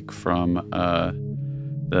is take from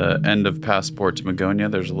the end of Passport to Magonia.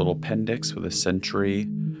 There's a little appendix with a century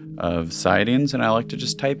of sightings, and I like to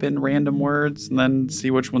just type in random words and then see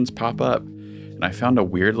which ones pop up. And I found a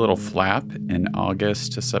weird little flap in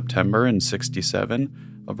August to September in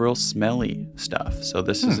 1967 of real smelly stuff. So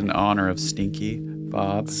this is in honor of Stinky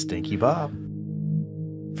Bob. Stinky Bob.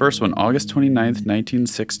 First one, August 29th,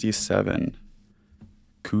 1967.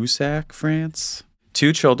 Cusack, France.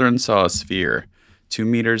 2 children saw a sphere, 2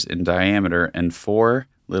 meters in diameter, and 4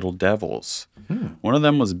 little devils. One of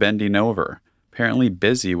them was bending over, apparently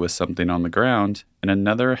busy with something on the ground, and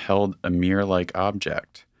another held a mirror-like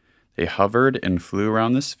object. They hovered and flew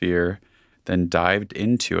around the sphere, then dived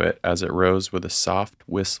into it as it rose with a soft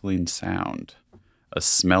whistling sound. A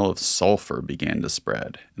smell of sulfur began to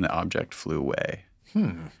spread, and the object flew away.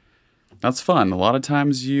 That's fun. A lot of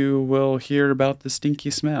times you will hear about the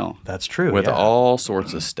stinky smell. That's true. With yeah. all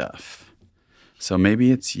sorts of stuff. So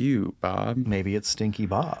maybe it's you, Bob. Maybe it's Stinky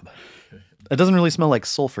Bob. It doesn't really smell like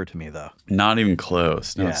sulfur to me, though. Not even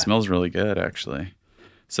close. No, Yeah. It smells really good, actually.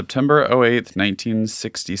 September 8th,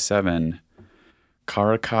 1967,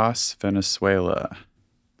 Caracas, Venezuela.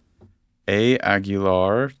 A.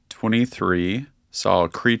 Aguilar, 23, saw a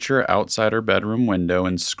creature outside her bedroom window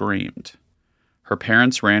and screamed. Her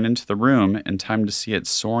parents ran into the room in time to see it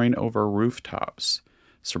soaring over rooftops,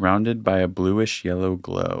 surrounded by a bluish-yellow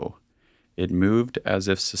glow. It moved as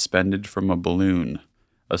if suspended from a balloon.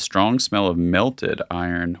 A strong smell of melted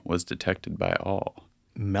iron was detected by all.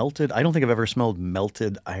 Melted? I don't think I've ever smelled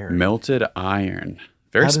melted iron. Melted iron.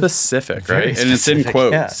 Very specific, very right? And it's in specific,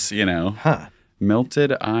 quotes, Huh.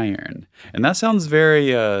 Melted iron. And that sounds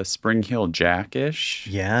very Spring Hill Jack-ish.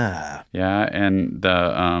 Yeah. Yeah, and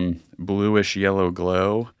the bluish yellow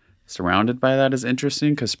glow surrounded by that is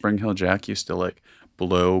interesting because Spring Hill Jack used to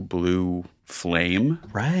blow blue flame.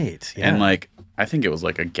 Right. Yeah. And I think it was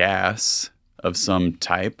a gas of some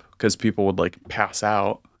type because people would pass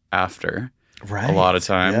out after a lot of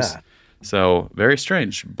times. Yeah. So very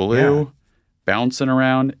strange. Blue bouncing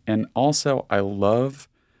around. And also I love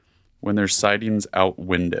when there's sightings out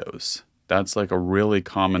windows. That's a really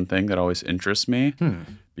common thing that always interests me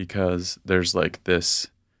because there's this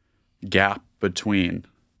gap between,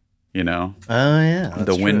 Oh, yeah.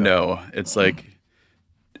 the window. It's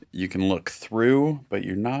you can look through, but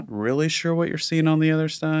you're not really sure what you're seeing on the other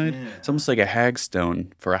side. Yeah. It's almost like a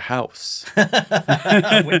hagstone for a house.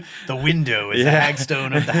 The window is the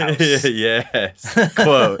hagstone of the house. Yes.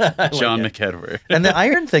 Quote, John McEdward. And the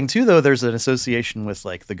iron thing, too, though, there's an association with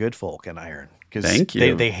the good folk and iron. Thank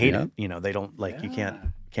you. They hate it. They don't you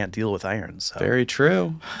can't deal with iron. So. Very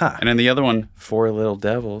true. Huh. And then the other one, 4 little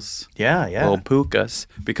devils. Yeah. Little pukas.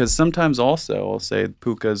 Because sometimes also I'll say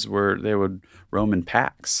pukas they would roam in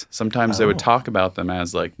packs. Sometimes they would talk about them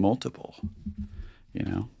as multiple,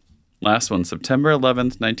 Last one, September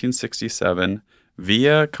 11th, 1967,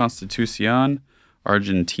 Villa Constitucion,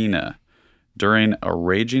 Argentina. During a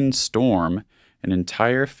raging storm, an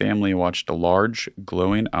entire family watched a large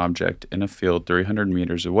glowing object in a field 300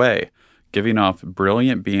 meters away, giving off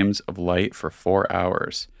brilliant beams of light for 4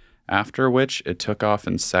 hours, after which it took off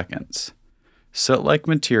in seconds. Soot-like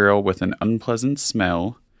material with an unpleasant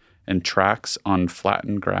smell and tracks on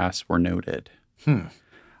flattened grass were noted.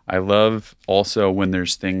 I love also when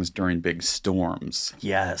there's things during big storms.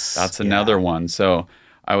 Yes. That's another one. So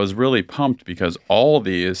I was really pumped because all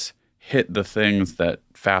these hit the things that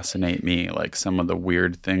fascinate me, like some of the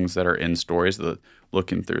weird things that are in stories,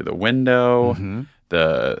 looking through the window,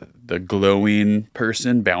 the glowing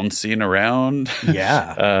person bouncing around.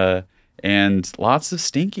 Yeah. And lots of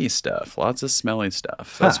stinky stuff, lots of smelly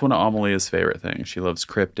stuff. That's one of Amalia's favorite things. She loves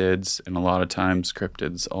cryptids, and a lot of times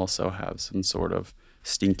cryptids also have some sort of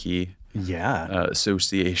stinky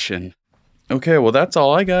association. Okay, well, that's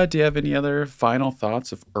all I got. Do you have any other final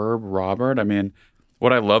thoughts of Herb Robert? I mean,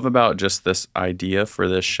 what I love about just this idea for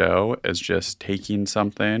this show is just taking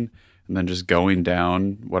something and then just going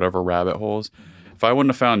down whatever rabbit holes. If I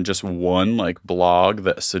wouldn't have found just one blog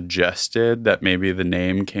that suggested that maybe the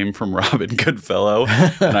name came from Robin Goodfellow,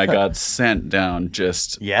 and I got sent down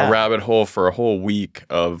just a rabbit hole for a whole week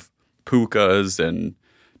of pukas and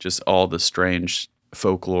just all the strange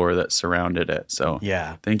folklore that surrounded it. So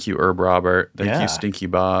thank you, Herb Robert. Thank you, Stinky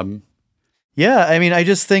Bob. Yeah, I mean, I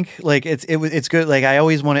just think it's good. I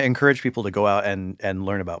always want to encourage people to go out and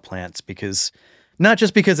learn about plants because. Not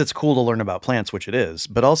just because it's cool to learn about plants, which it is,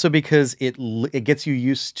 but also because it gets you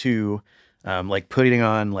used to putting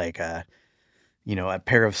on a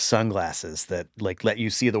pair of sunglasses that let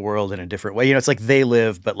you see the world in a different way. It's they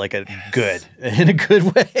live, but in a good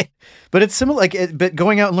way. But it's similar. But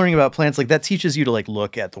going out and learning about plants that teaches you to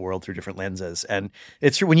look at the world through different lenses. And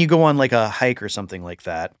it's when you go on a hike or something like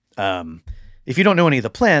that. If you don't know any of the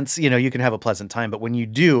plants, you can have a pleasant time. But when you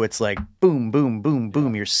do, it's boom, boom, boom,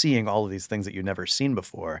 boom. You're seeing all of these things that you've never seen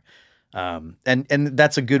before. And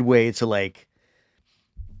that's a good way to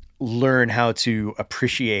learn how to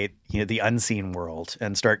appreciate, the unseen world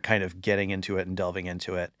and start kind of getting into it and delving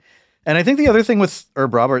into it. And I think the other thing with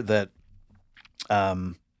Herb Robert that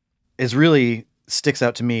is really sticks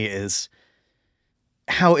out to me is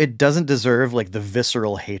how it doesn't deserve the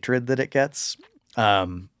visceral hatred that it gets.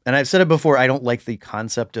 And I've said it before, I don't like the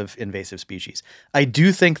concept of invasive species. I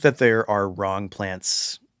do think that there are wrong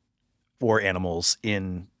plants or animals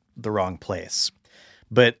in the wrong place.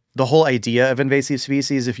 But the whole idea of invasive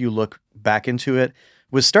species, if you look back into it,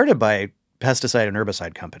 was started by pesticide and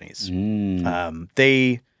herbicide companies.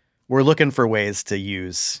 They were looking for ways to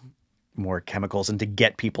use more chemicals and to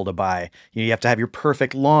get people to buy. You have to have your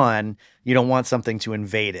perfect lawn. You don't want something to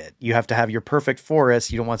invade it. You have to have your perfect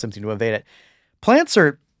forest. You don't want something to invade it. Plants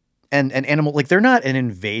are and animal, like they're not an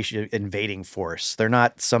invading force. They're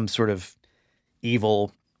not some sort of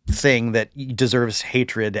evil thing that deserves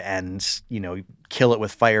hatred and, kill it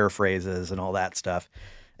with fire phrases and all that stuff.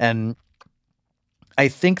 And I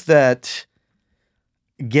think that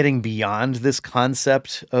getting beyond this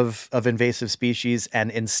concept of invasive species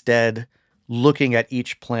and instead looking at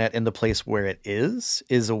each plant in the place where it is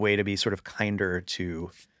a way to be sort of kinder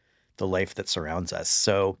to the life that surrounds us.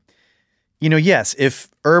 So, yes, if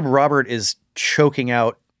Herb Robert is choking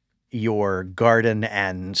out your garden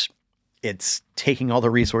and it's taking all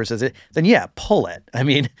the resources, then yeah, pull it. I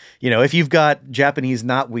mean, if you've got Japanese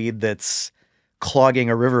knotweed that's clogging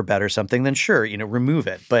a riverbed or something, then sure, remove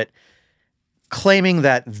it. But claiming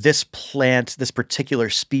that this plant, this particular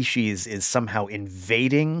species is somehow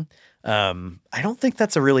invading, I don't think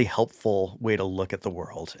that's a really helpful way to look at the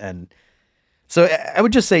world. And so I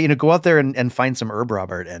would just say, go out there and find some Herb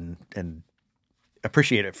Robert and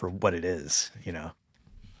appreciate it for what it is,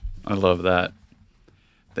 I love that.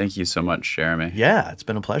 Thank you so much, Jeremy. Yeah, it's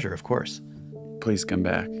been a pleasure, of course. Please come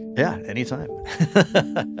back. Yeah, anytime.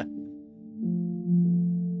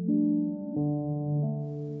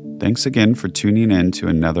 Thanks again for tuning in to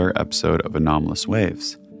another episode of Anomalous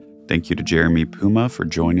Waves. Thank you to Jeremy Puma for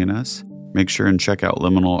joining us. Make sure and check out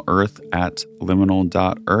Liminal Earth at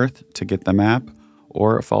liminal.earth to get the map,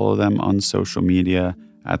 or follow them on social media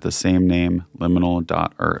at the same name,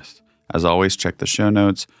 liminal.earth. As always, check the show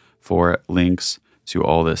notes for links to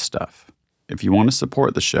all this stuff. If you want to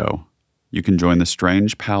support the show, you can join the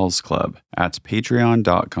Strange Pals Club at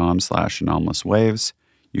patreon.com/anomalous-waves.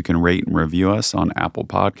 You can rate and review us on Apple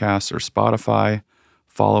Podcasts or Spotify.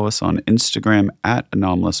 Follow us on Instagram at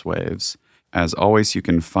Anomalous Waves. As always, you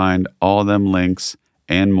can find all them links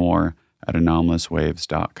and more at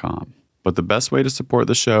anomalouswaves.com. But the best way to support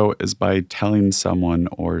the show is by telling someone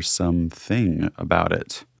or something about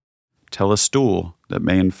it. Tell a stool that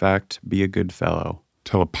may in fact be a good fellow.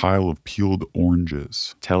 Tell a pile of peeled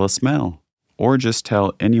oranges. Tell a smell. Or just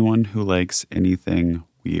tell anyone who likes anything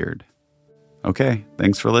weird. Okay,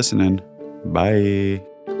 thanks for listening. Bye.